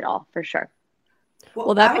it all, for sure.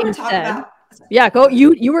 Well, that being said, yeah, go.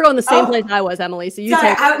 You were on the same place I was, Emily. So you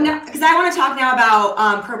because I want to talk now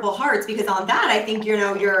about Purple Hearts, because on that I think you're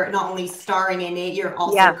not only starring in it, you're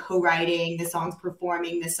also co-writing the songs,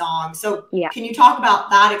 performing the song. So can you talk about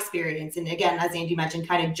that experience? And again, as Angie mentioned,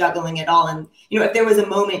 kind of juggling it all. And if there was a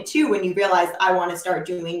moment too when you realized I want to start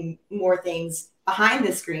doing more things behind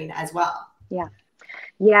the screen as well.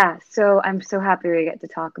 Yeah, so I'm so happy we get to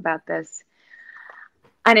talk about this.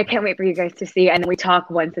 And I can't wait for you guys to see, and we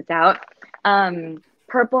talk once it's out.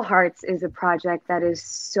 Purple Hearts is a project that is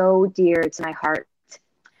so dear to my heart.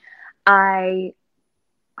 I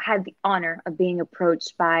had the honor of being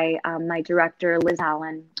approached by my director, Liz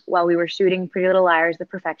Allen, while we were shooting Pretty Little Liars, The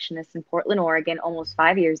Perfectionist in Portland, Oregon, almost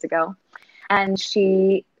 5 years ago. And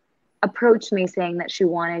she approached me saying that she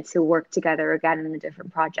wanted to work together again in a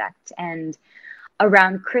different project. And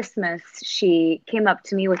around Christmas, she came up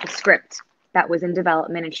to me with a script that was in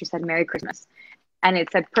development, and she said, "Merry Christmas." And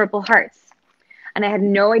it said Purple Hearts. And I had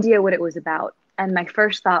no idea what it was about. And my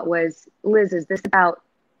first thought was, Liz, is this about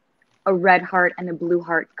a red heart and a blue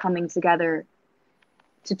heart coming together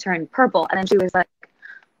to turn purple? And then she was like,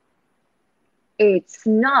 it's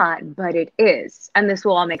not, but it is. And this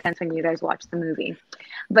will all make sense when you guys watch the movie.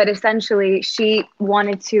 But essentially, she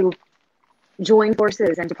wanted to join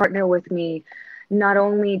forces and to partner with me, not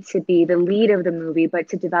only to be the lead of the movie, but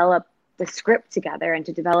to develop the script together and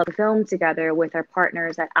to develop a film together with our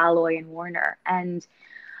partners at Alloy and Warner. And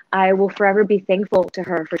I will forever be thankful to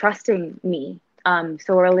her for trusting me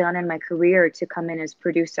so early on in my career to come in as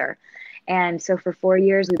producer. And so for 4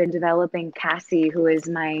 years, we've been developing Cassie, who is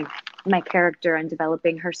my character, and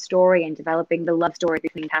developing her story and developing the love story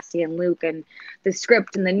between Cassie and Luke, and the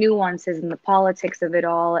script and the nuances and the politics of it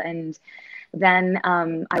all. And then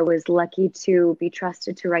I was lucky to be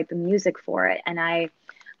trusted to write the music for it. And I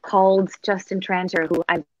called Justin Tranter, who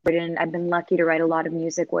I've been lucky to write a lot of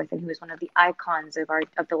music with, and who is one of the icons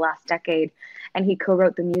of the last decade. And he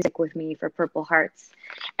co-wrote the music with me for Purple Hearts.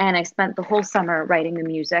 And I spent the whole summer writing the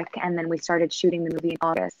music, and then we started shooting the movie in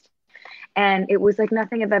August. And it was like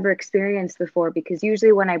nothing I've ever experienced before, because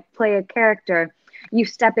usually when I play a character, you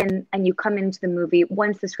step in and you come into the movie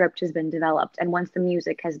once the script has been developed and once the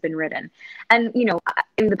music has been written. And, you know,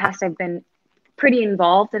 in the past, I've been pretty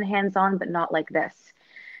involved and hands-on, but not like this.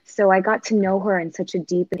 So I got to know her in such a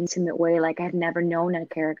deep and intimate way, like I had never known a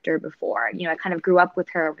character before. You know, I kind of grew up with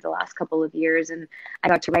her over the last couple of years, and I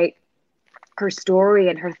got to write her story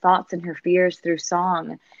and her thoughts and her fears through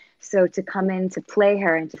song. So to come in to play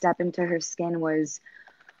her and to step into her skin was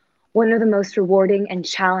one of the most rewarding and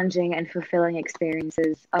challenging and fulfilling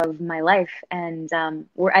experiences of my life. And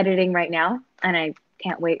we're editing right now, and I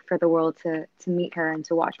can't wait for the world to meet her and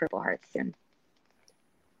to watch Purple Hearts soon.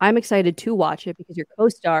 I'm excited to watch it because your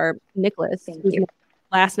co-star, Nicholas, whose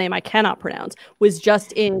last name I cannot pronounce, was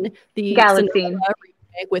just in the Galaxy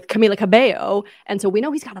remake with Camila Cabello. And so we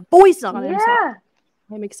know he's got a voice on him. Yeah.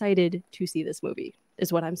 So I'm excited to see this movie,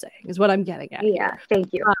 is what I'm saying, is what I'm getting at. Yeah,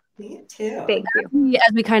 thank you. Me too. Thank you.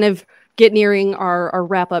 As we kind of get nearing our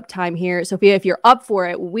wrap-up time here, Sophia, if you're up for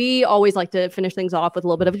it, we always like to finish things off with a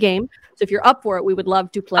little bit of a game. So if you're up for it, we would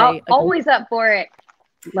love to play. Always up for it.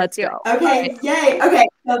 Let's go. Okay, yay. Okay,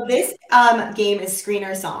 so this game is Screen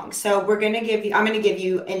or Song. So I'm going to give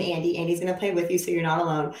you an Andy. Andy's going to play with you, so you're not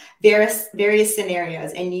alone. Various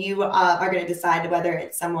scenarios, and you are going to decide whether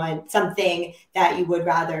it's something that you would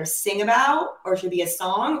rather sing about, or should be a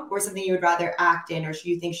song, or something you would rather act in, or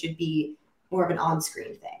you think should be more of an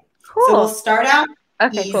on-screen thing. Cool. So we'll start out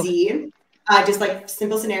easy, just like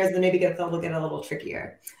simple scenarios, then maybe we'll get a little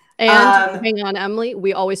trickier. And hang on, Emily,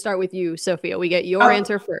 we always start with you, Sophia. We get your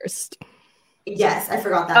answer first. Yes, I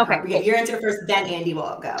forgot that part. We get your answer first, then Andy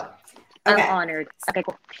will go. Okay. I'm honored. Okay,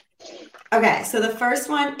 cool. Okay, so the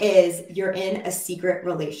first one is you're in a secret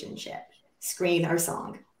relationship. Screen or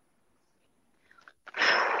song?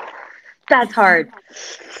 That's hard.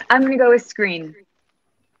 I'm going to go with screen.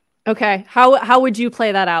 Okay. How would you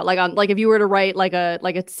play that out? Like if you were to write like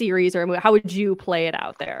a series or a movie, how would you play it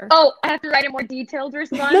out there? Oh, I have to write a more detailed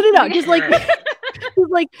response. No. Just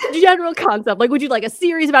like general concept. Like, would you like a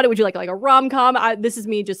series about it? Would you like a rom-com? This is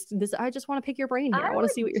me. I just want to pick your brain here. I want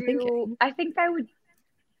to see what you're thinking. I think I would.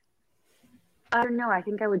 I don't know. I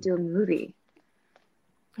think I would do a movie.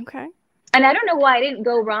 Okay. And I don't know why I didn't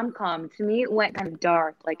go rom-com. To me, it went kind of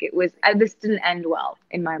dark. Like it was. This didn't end well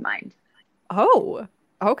in my mind. Oh.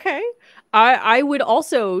 Okay. I would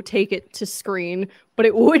also take it to screen, but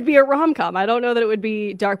it would be a rom-com. I don't know that it would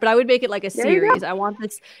be dark, but I would make it like a series. I want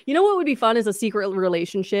this. You know what would be fun is a secret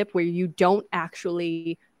relationship where you don't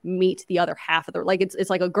actually meet the other half of it's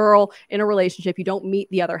like a girl in a relationship. You don't meet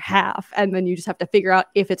the other half, and then you just have to figure out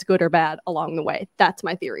if it's good or bad along the way. That's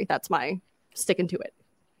my theory. That's my sticking to it.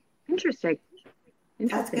 Interesting.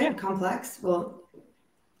 That's good. Yeah. Complex. Well,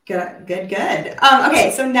 Good.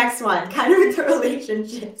 Okay, so next one, kind of with the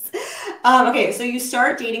relationships. Okay, so you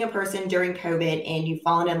start dating a person during COVID and you've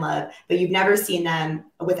fallen in love, but you've never seen them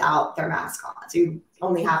without their mask on. So you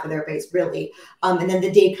only half of their face, really. And then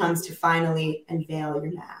the day comes to finally unveil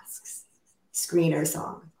your masks. screen, or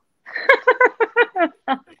song?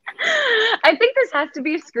 I think this has to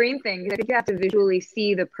be a screen thing. I think you have to visually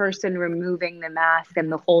see the person removing the mask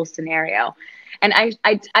and the whole scenario. And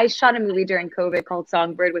I shot a movie during COVID called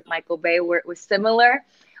Songbird with Michael Bay, where it was similar,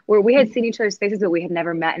 where we had seen each other's faces, but we had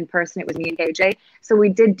never met in person. It was me and KJ. So we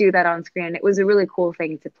did do that on screen. It was a really cool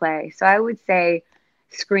thing to play. So I would say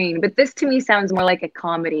screen. But this to me sounds more like a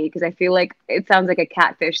comedy, because I feel like it sounds like a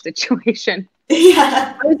catfish situation.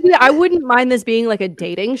 Yeah. I wouldn't mind this being like a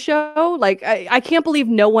dating show. Like I can't believe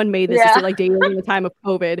no one made this into like dating in the time of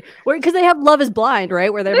COVID, because they have Love Is Blind,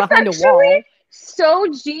 right? Where they're behind a wall. So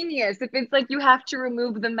genius if it's like you have to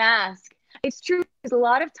remove the mask. It's true, because a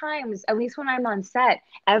lot of times, at least when I'm on set,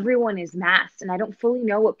 everyone is masked and I don't fully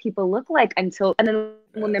know what people look like and then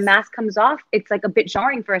when the mask comes off, it's like a bit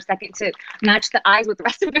jarring for a second to match the eyes with the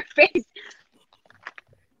rest of their face.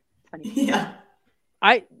 Funny. Yeah.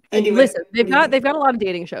 Listen, they've got a lot of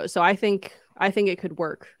dating shows, so I think it could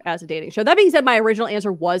work as a dating show. That being said, my original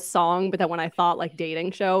answer was song, but then when I thought like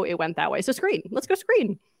dating show, it went that way. So screen. Let's go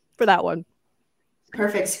screen for that one.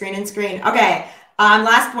 Perfect. Screen and screen. Okay.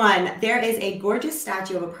 Last one. There is a gorgeous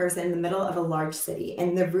statue of a person in the middle of a large city,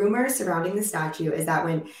 and the rumor surrounding the statue is that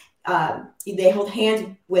when they hold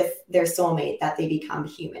hands with their soulmate, that they become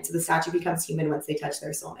human. So the statue becomes human once they touch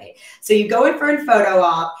their soulmate. So you go in for a photo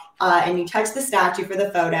op and you touch the statue for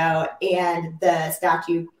the photo, and the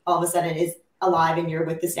statue all of a sudden is alive and you're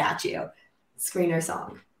with the statue. Screen or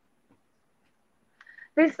song?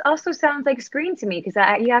 This also sounds like screen to me, because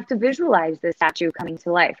you have to visualize the statue coming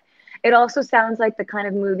to life. It also sounds like the kind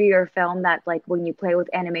of movie or film that, like, when you play with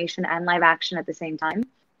animation and live action at the same time.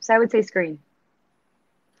 So I would say screen.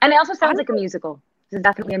 And it also sounds like a musical. This is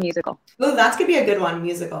definitely a musical. Oh, that could be a good one,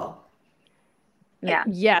 musical. Yeah.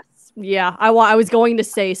 Yes. Yeah. I was going to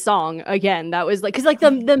say song again. That was like, because like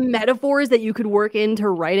the metaphors that you could work into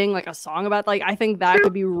writing like a song about, like, I think that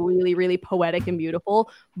could be really, really poetic and beautiful.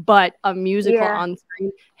 But a musical on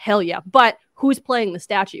screen, hell yeah. But who's playing the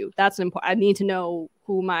statue? That's an important. I need to know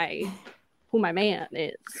who my man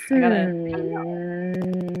is. I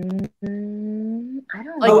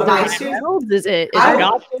don't like. know. Is it?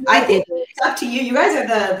 I think it's up to you. You guys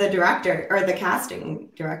are the director or the casting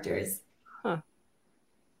directors. Huh.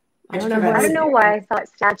 I don't know why I thought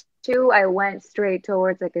statue. I went straight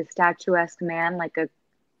towards like a statuesque man, like a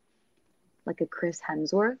Chris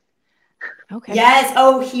Hemsworth. Okay. Yes.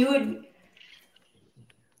 Oh, he would.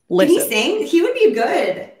 Listen. Can he sing? He would be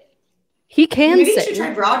good. He can Maybe sing. Maybe he should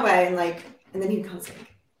try Broadway and then he'd come sing.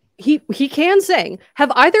 He can sing.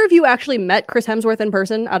 Have either of you actually met Chris Hemsworth in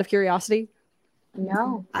person, out of curiosity?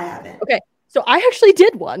 No. I haven't. Okay. So I actually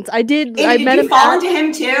did once. I did. I met him. Fall into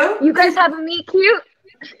him too? You guys have a meet cute?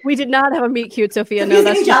 We did not have a meet cute, Sophia. No,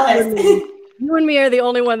 that's jealous. You and me are the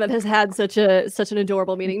only one that has had such an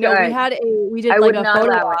adorable meeting. No, we did like a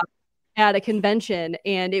photo op at a convention,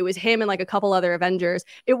 and it was him and like a couple other Avengers.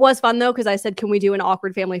 It was fun though, because I said, can we do an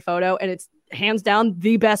awkward family photo? And it's hands down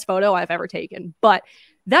the best photo I've ever taken. But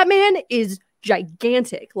that man is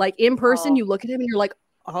gigantic. Like in person, you look at him and you're like,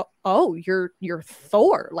 oh, you're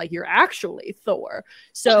Thor. Like you're actually Thor.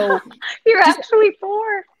 So you're actually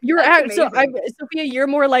Thor. Sophia, you're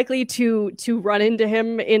more likely to run into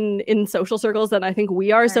him in social circles than I think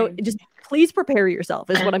we are. So just please prepare yourself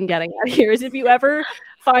is what I'm getting at here. Is if you ever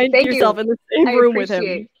find yourself in the same room with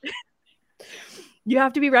him, you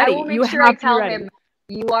have to be ready. I will make sure I tell him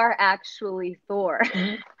you are actually Thor.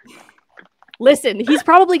 Listen, he's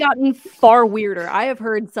probably gotten far weirder. I have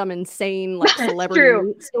heard some insane like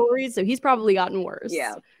celebrity stories, so he's probably gotten worse.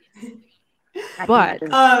 Yeah. But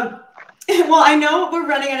well, I know we're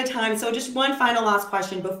running out of time, so just one final last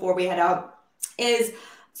question before we head out is,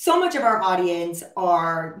 so much of our audience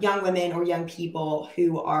are young women or young people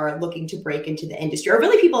who are looking to break into the industry, or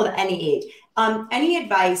really people of any age. Any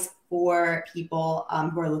advice for people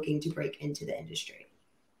who are looking to break into the industry?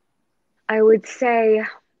 I would say,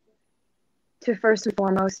 to first and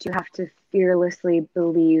foremost, you have to fearlessly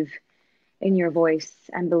believe in your voice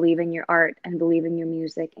and believe in your art and believe in your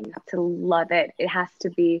music, and you have to love it. It has to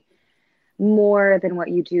be more than what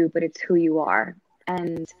you do, but it's who you are.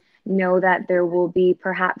 And know that there will be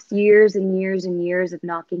perhaps years and years and years of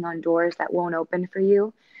knocking on doors that won't open for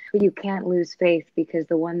you, but you can't lose faith, because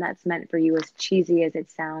the one that's meant for you, as cheesy as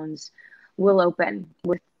it sounds, will open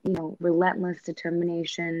with, relentless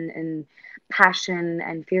determination and passion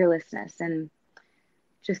and fearlessness, and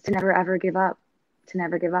just to never ever give up,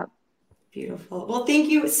 Beautiful. Well, thank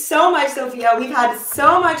you so much, Sophia. We've had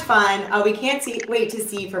so much fun. We can't wait to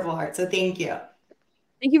see Purple Heart. So thank you.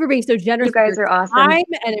 Thank you for being so generous. You guys are awesome. Time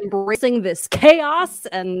and embracing this chaos,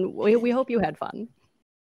 and we hope you had fun.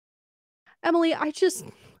 Emily,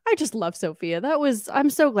 I just love Sophia. I'm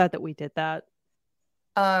so glad that we did that.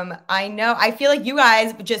 I know. I feel like you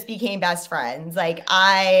guys just became best friends. Like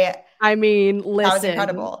I mean, listen, that was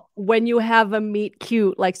incredible. When you have a meet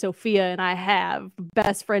cute like Sophia and I have,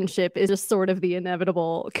 best friendship is just sort of the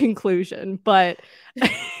inevitable conclusion. But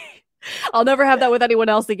I'll never have that with anyone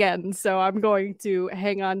else again. So I'm going to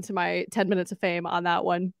hang on to my 10 minutes of fame on that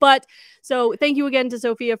one. But so thank you again to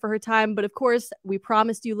Sophia for her time. But of course, we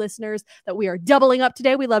promised you listeners that we are doubling up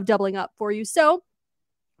today. We love doubling up for you. So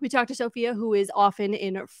we talked to Sophia, who is often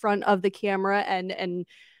in front of the camera and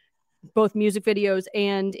both music videos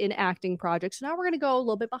and in acting projects. So now we're going to go a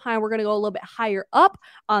little bit behind. We're going to go a little bit higher up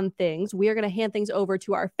on things. We are going to hand things over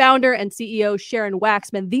to our founder and CEO, Sharon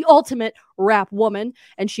Waxman, the ultimate rap woman.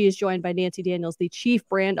 And she is joined by Nancy Daniels, the Chief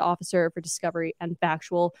Brand Officer for Discovery and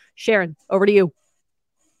Factual. Sharon, over to you.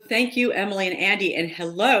 Thank you, Emily and Andy. And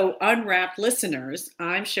hello, Unwrapped listeners.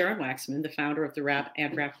 I'm Sharon Waxman, the founder of the Rap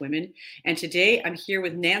and Rap Women. And today I'm here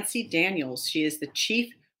with Nancy Daniels. She is the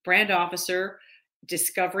Chief Brand Officer,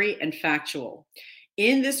 Discovery and Factual.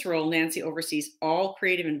 In this role, Nancy oversees all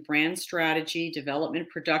creative and brand strategy, development,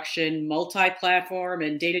 production, multi-platform,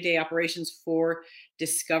 and day-to-day operations for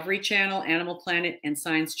Discovery Channel, Animal Planet, and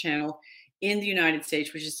Science Channel in the United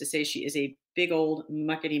States, which is to say she is a big old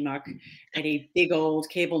muckety muck at a big old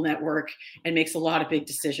cable network and makes a lot of big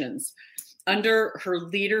decisions. Under her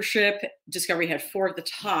leadership, Discovery had 4 of the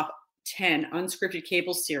top 10 unscripted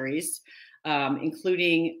cable series,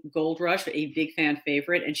 including Gold Rush, a big fan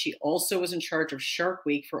favorite. And she also was in charge of Shark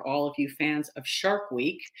Week for all of you fans of Shark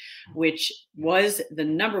Week, which was the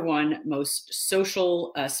 #1 most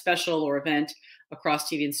social special or event across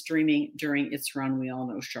TV and streaming during its run. We all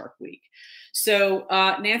know Shark Week. So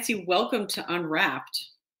Nancy, welcome to Unwrapped.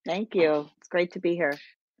 Thank you. It's great to be here.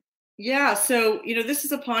 Yeah. So, this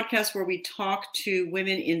is a podcast where we talk to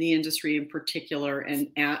women in the industry in particular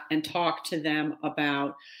and talk to them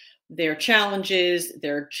about their challenges,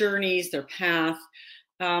 their journeys, their path.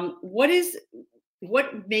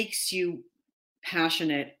 What makes you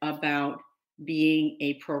passionate about being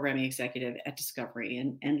a programming executive at Discovery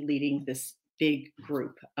and leading this big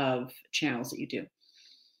group of channels that you do?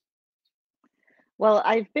 Well,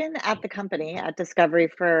 I've been at the company at Discovery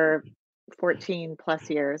for 14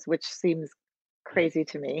 plus years, which seems crazy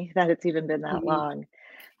to me that it's even been that long.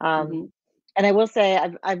 And I will say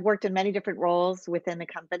I've worked in many different roles within the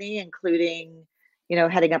company, including,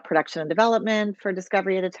 heading up production and development for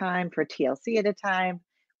Discovery at a time, for TLC at a time,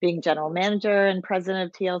 being general manager and president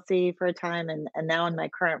of TLC for a time, and now in my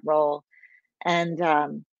current role. And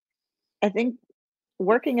I think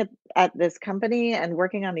working at this company and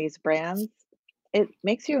working on these brands, it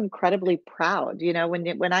makes you incredibly proud.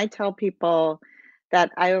 When I tell people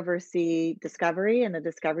that I oversee Discovery and the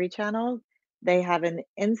Discovery Channel, they have an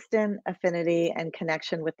instant affinity and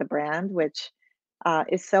connection with the brand, which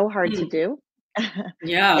is so hard to do.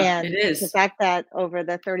 Yeah, and it is. The fact that over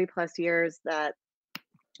the 30 plus years that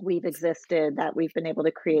we've existed, that we've been able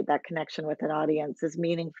to create that connection with an audience is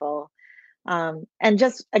meaningful. And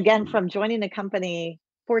just again, from joining the company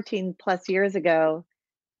 14 plus years ago,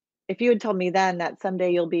 if you had told me then that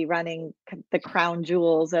someday you'll be running the crown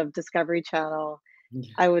jewels of Discovery Channel,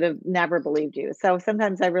 I would have never believed you. So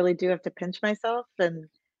sometimes I really do have to pinch myself and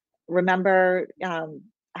remember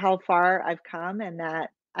how far I've come and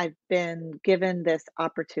that I've been given this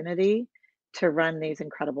opportunity to run these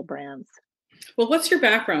incredible brands. Well, what's your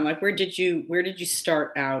background? Like, where did you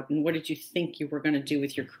start out, and what did you think you were going to do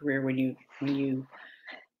with your career when you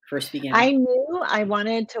first began? I knew I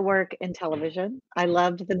wanted to work in television. I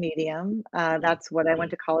loved the medium. That's what I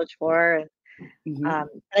went to college for. And I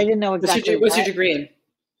didn't know exactly. What's your degree in?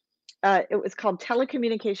 It was called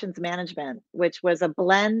Telecommunications Management, which was a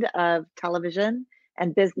blend of television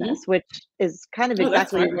and business, which is kind of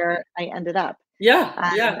exactly where I ended up.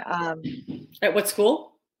 Yeah. At what school?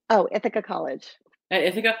 Oh, Ithaca College. At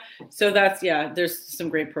Ithaca. So there's some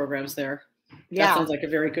great programs there. Yeah. That sounds like a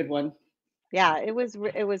very good one. Yeah, it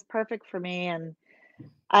was perfect for me. And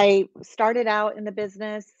I started out in the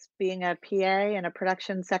business being a PA and a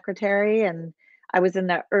production secretary. And I was in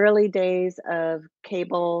the early days of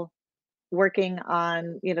cable working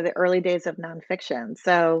on, the early days of nonfiction.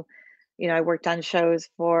 So, I worked on shows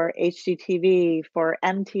for HGTV, for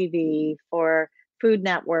MTV, for Food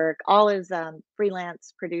Network, all as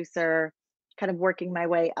freelance producer, kind of working my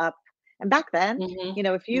way up. And back then,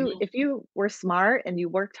 if you were smart and you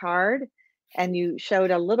worked hard and you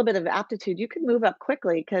showed a little bit of aptitude, you could move up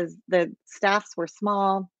quickly because the staffs were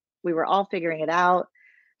small. We were all figuring it out.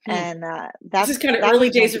 And this is kind of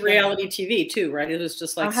early days of reality TV too, right? It was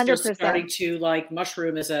just like 100%. starting to like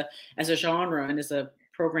mushroom as a genre and as a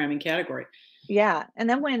programming category. Yeah. And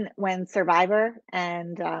then when Survivor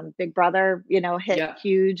and Big Brother, hit Yeah.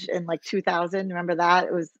 huge in like 2000, remember that?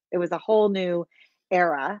 It was a whole new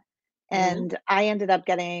era. And I ended up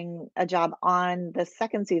getting a job on the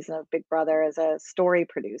second season of Big Brother as a story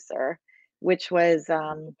producer, which was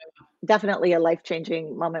definitely a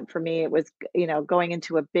life-changing moment for me. It was, going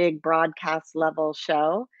into a big broadcast level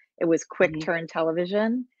show. It was quick Mhm. turn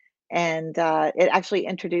television, and it actually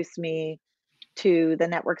introduced me to the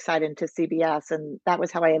network side into CBS. And that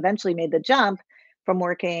was how I eventually made the jump from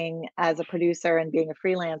working as a producer and being a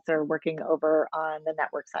freelancer, working over on the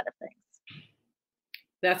network side of things.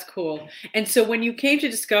 That's cool. And so when you came to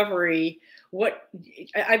Discovery,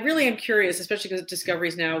 I really am curious, especially because Discovery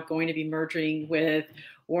is now going to be merging with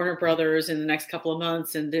Warner Brothers in the next couple of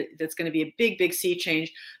months, and that's going to be a big, big sea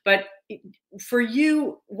change. But for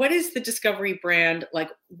you, what is the Discovery brand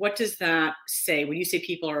like? What does that say when you say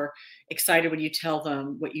people are excited when you tell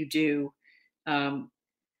them what you do? How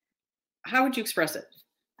would you express it?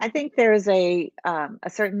 I think there's a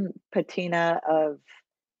certain patina of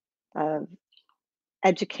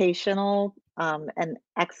educational and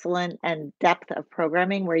excellent and depth of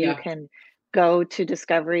programming where you Yeah. can go to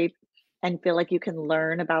Discovery and feel like you can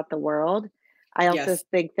learn about the world. I also Yes.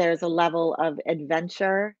 think there's a level of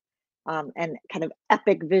adventure and kind of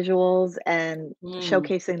epic visuals and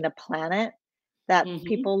showcasing the planet that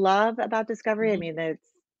people love about Discovery. I mean,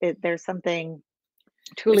 there's something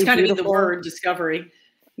truly It's kind of in the beautiful. word Discovery.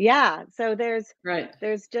 Yeah. So there's Right.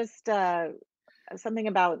 just something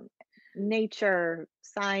about nature,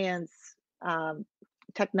 science, um,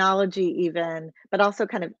 technology, even, but also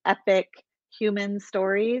kind of epic human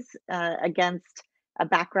stories against a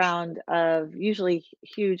background of usually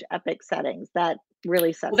huge epic settings that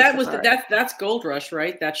really sets Well, us apart. that's Gold Rush,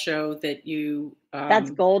 right? That show that you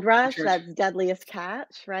That's Gold Rush. featured. That's Deadliest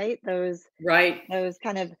Catch, right? Those Right.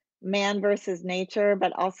 kind of man versus nature,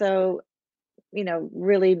 but also,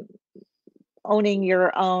 really owning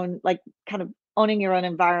your own, like kind of owning your own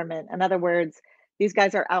environment. In other words, these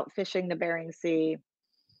guys are out fishing the Bering Sea.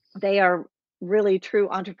 They are really true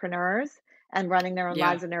entrepreneurs and running their own Yeah.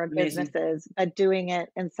 lives and their own Amazing. businesses, but doing it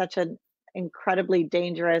in such an incredibly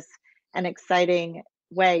dangerous and exciting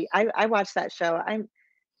way. I watched that show.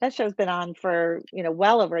 That show's been on for,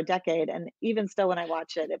 well over a decade, and even still when I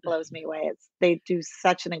watch it, it blows me away. They do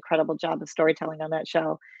such an incredible job of storytelling on that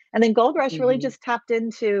show. And then Gold Rush really just tapped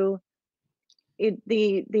into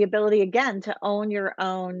the ability again to own your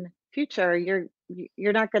own future. You're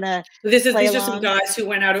not going to These play are some along. guys who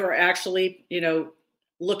went out who are actually,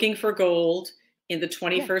 looking for gold in the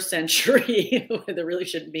 21st century. There really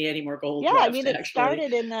shouldn't be any more gold Yeah, left, I mean, it actually.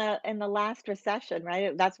 started in the last recession,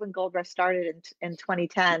 right? That's when Gold Rush started in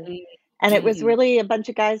 2010, and it was really a bunch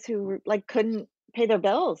of guys who like couldn't pay their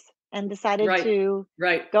bills and decided to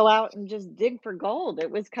go out and just dig for gold.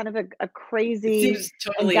 It was kind of a crazy It seems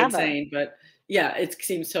totally endeavor. insane, but yeah, it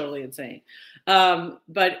seems totally insane. But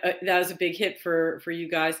that was a big hit for you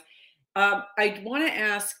guys. I want to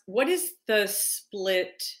ask, what is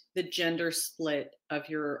the gender split of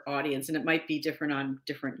your audience? And it might be different on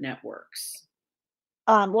different networks.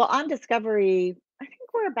 Well, on Discovery, I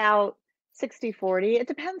think we're about 60-40. It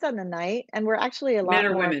depends on the night, and we're actually a Men lot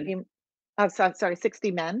or more. women? Sorry,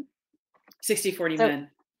 60 men. 60-40 So, men.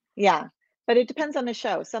 yeah, but it depends on the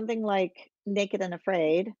show. Something like Naked and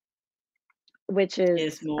Afraid, which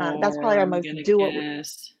is that's probably our I'm most gonna dual.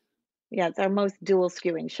 guess. Yeah, it's our most dual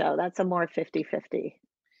skewing show. That's a more 50-50.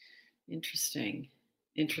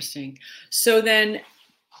 Interesting. So then,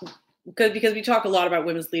 because we talk a lot about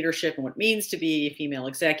women's leadership and what it means to be a female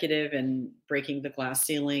executive and breaking the glass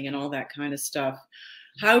ceiling and all that kind of stuff,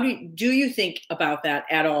 how do you think about that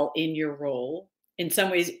at all in your role? In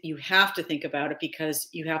some ways, you have to think about it because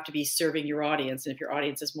you have to be serving your audience. And if your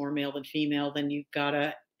audience is more male than female, then you've got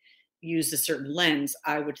to use a certain lens,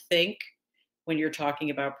 I would think, when you're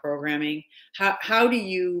talking about programming. How do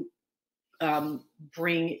you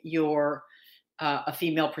bring your a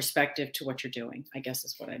female perspective to what you're doing, I guess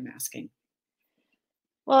is what I'm asking.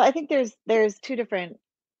 Well, I think there's two different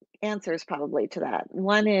answers probably to that.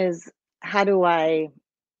 One is how do I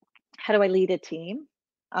lead a team,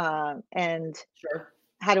 and Sure.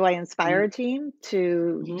 how do I inspire a team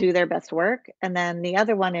to do their best work? And then the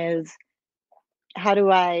other one is how do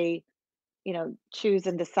I, choose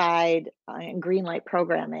and decide and greenlight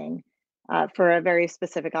programming for a very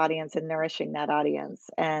specific audience and nourishing that audience.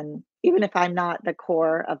 And even if I'm not the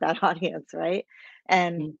core of that audience, right?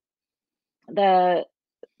 And the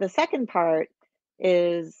second part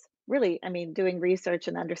is really, I mean, doing research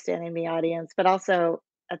and understanding the audience, but also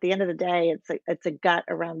at the end of the day, it's a gut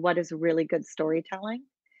around what is really good storytelling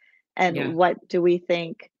and what do we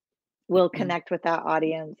think will connect with that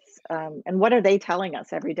audience, and what are they telling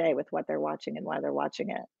us every day with what they're watching and why they're watching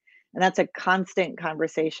it. And that's a constant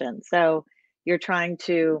conversation. So you're trying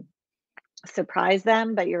to surprise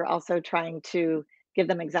them, but you're also trying to give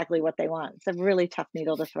them exactly what they want. It's a really tough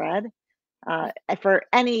needle to thread. For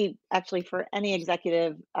any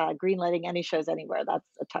executive, greenlighting any shows anywhere, that's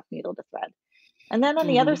a tough needle to thread. And then on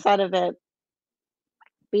the other side of it,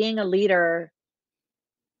 being a leader,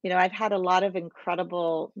 I've had a lot of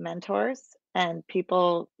incredible mentors and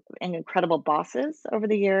people and incredible bosses over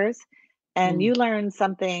the years. And you learn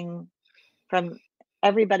something from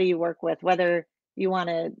everybody you work with, whether you want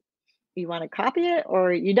to copy it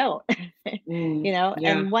or you don't. Yeah.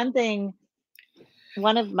 And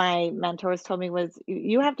one of my mentors told me was,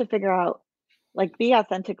 you have to figure out, like, be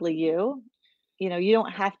authentically you. You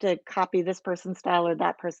don't have to copy this person's style or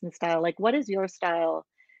that person's style. Like, what is your style,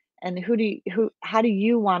 and how do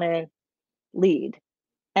you want to lead,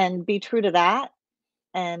 and be true to that.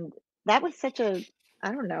 And that was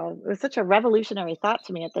I don't know, it was such a revolutionary thought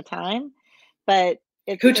to me at the time, but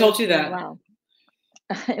who told you that? Well,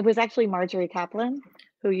 it was actually Marjorie Kaplan,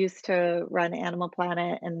 who used to run Animal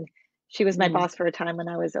Planet, and she was my boss for a time when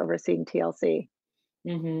I was overseeing TLC.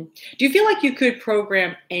 Do you feel like you could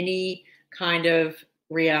program any kind of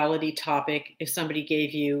reality topic if somebody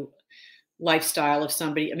gave you lifestyle of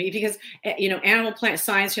somebody? I mean, because Animal Planet,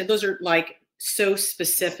 Science, those are like so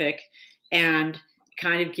specific, and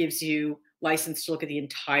kind of gives you license to look at the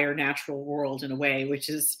entire natural world in a way, which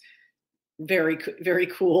is very, very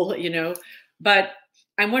cool, But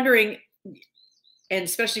I'm wondering, and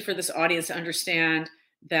especially for this audience to understand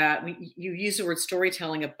that you use the word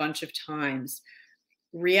storytelling a bunch of times.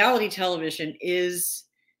 Reality television is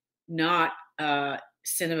not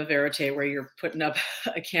cinema verite where you're putting up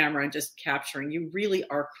a camera and just capturing. You really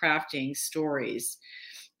are crafting stories.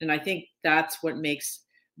 And I think that's what makes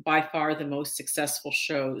by far the most successful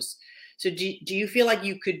shows. So do you feel like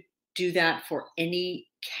you could do that for any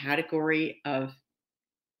category of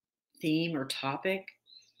theme or topic?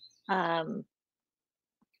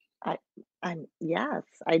 Yes,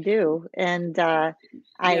 I do. And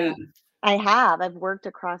I've worked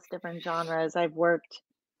across different genres. I worked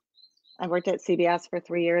at CBS for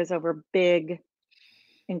 3 years over big,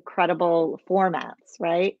 incredible formats,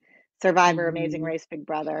 right? Survivor, Amazing Race, Big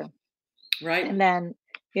Brother. Right. And then,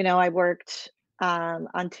 I worked on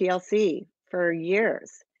TLC for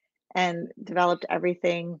years and developed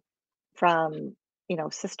everything from,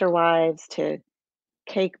 Sister Wives to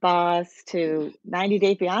Cake Boss to 90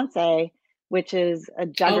 Day Fiance, which is a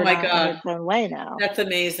juggernaut in its own way now. That's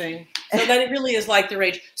amazing. So that it really is like the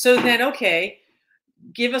rage. So then, okay,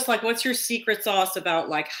 give us what's your secret sauce about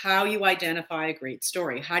how you identify a great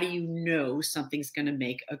story? How do you know something's going to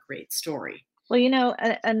make a great story? Well,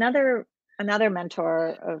 another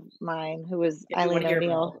mentor of mine who was Eileen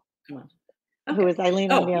O'Neill. Come on. Okay. Who was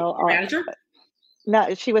Eileen O'Neill? Manager?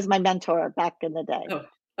 No, she was my mentor back in the day. Oh,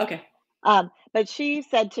 okay. But she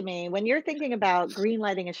said to me, when you're thinking about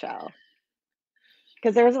greenlighting a show,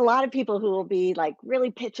 because there's a lot of people who will be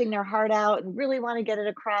really pitching their heart out and really want to get it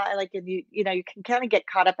across, and you can kind of get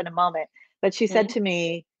caught up in a moment. But she said to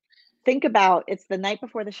me, think about, it's the night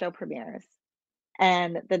before the show premieres,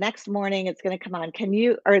 and the next morning it's going to come on.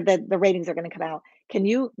 The ratings are going to come out. Can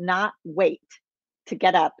you not wait to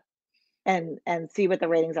get up and see what the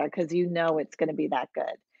ratings are? Because it's going to be that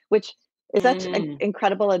good, which is such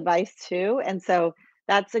incredible advice too. And so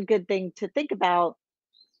that's a good thing to think about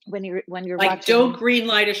when you're watching. Don't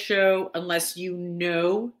greenlight a show unless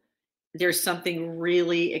there's something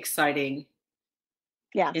really exciting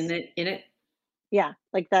in it. Yeah,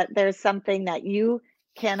 that there's something that you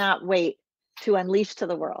cannot wait to unleash to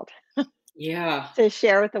the world. Yeah. To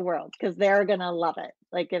share with the world, because they're gonna love it.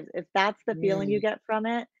 If that's the feeling you get from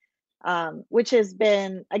it, which has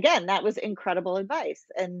been, again, that was incredible advice.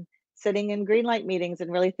 And sitting in greenlight meetings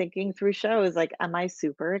and really thinking through shows, am I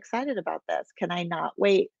super excited about this? Can I not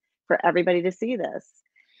wait for everybody to see this?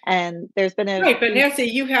 And there's been right, but Nancy,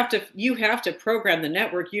 you have to program the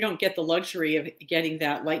network. You don't get the luxury of getting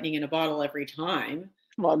that lightning in a bottle every time.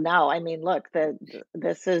 Well, no, I mean, look,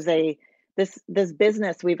 this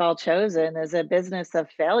business we've all chosen is a business of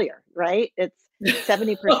failure, right? It's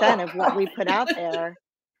 70% of what we put out there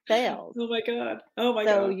fails. Oh my God.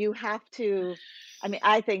 So you have to,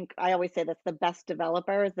 I think I always say that's the best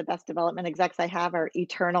developers, the best development execs I have are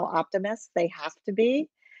eternal optimists. They have to be,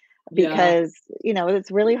 because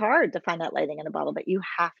it's really hard to find that lightning in a bottle, but you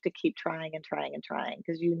have to keep trying and trying and trying,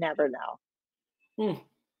 because you never know.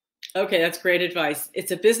 Okay, that's great advice.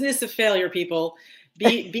 It's a business of failure, people.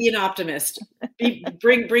 Be an optimist.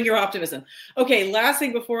 Bring your optimism. Okay, last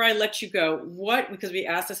thing before I let you go, because we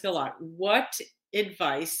asked this a lot, what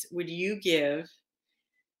advice would you give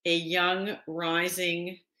a young,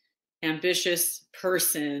 rising, ambitious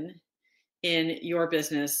person in your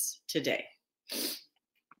business today?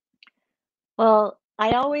 Well,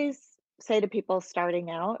 I always say to people starting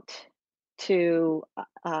out to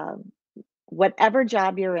whatever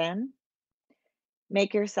job you're in,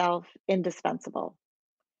 make yourself indispensable.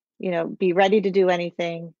 Be ready to do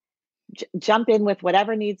anything, jump in with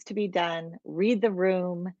whatever needs to be done, read the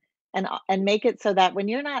room, and make it so that when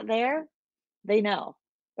you're not there, they know,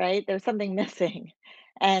 right? There's something missing.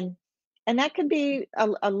 And that could be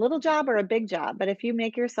a little job or a big job, but if you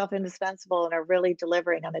make yourself indispensable and are really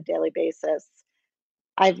delivering on a daily basis,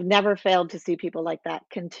 I've never failed to see people like that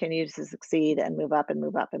continue to succeed and move up and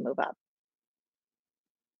move up and move up.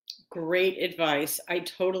 Great advice. I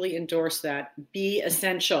totally endorse that. Be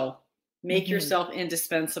essential. Make yourself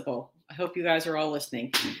indispensable. I hope you guys are all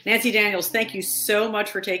listening. Nancy Daniels, thank you so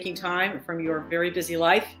much for taking time from your very busy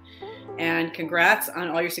life. And congrats on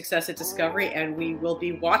all your success at Discovery. And we will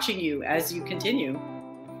be watching you as you continue.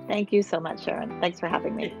 Thank you so much, Sharon. Thanks for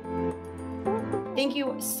having me. Thank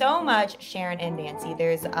you so much, Sharon and Nancy.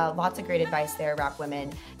 There's lots of great advice there, Wrap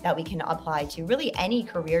Women, that we can apply to really any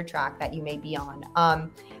career track that you may be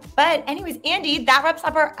on. But anyways, Andy, that wraps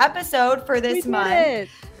up our episode for this month.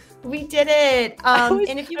 We did it. I always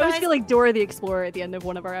feel like Dora the Explorer at the end of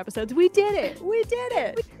one of our episodes. We did it. We did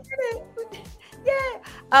it.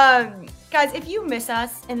 Yeah. Guys, if you miss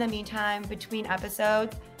us in the meantime between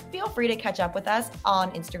episodes, feel free to catch up with us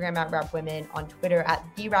on Instagram at Wrap Women, on Twitter at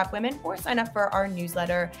 @TheWrapWomen, or sign up for our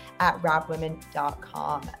newsletter at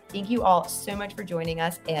wrapwomen.com. Thank you all so much for joining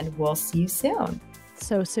us, and we'll see you soon.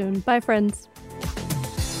 So soon. Bye, friends.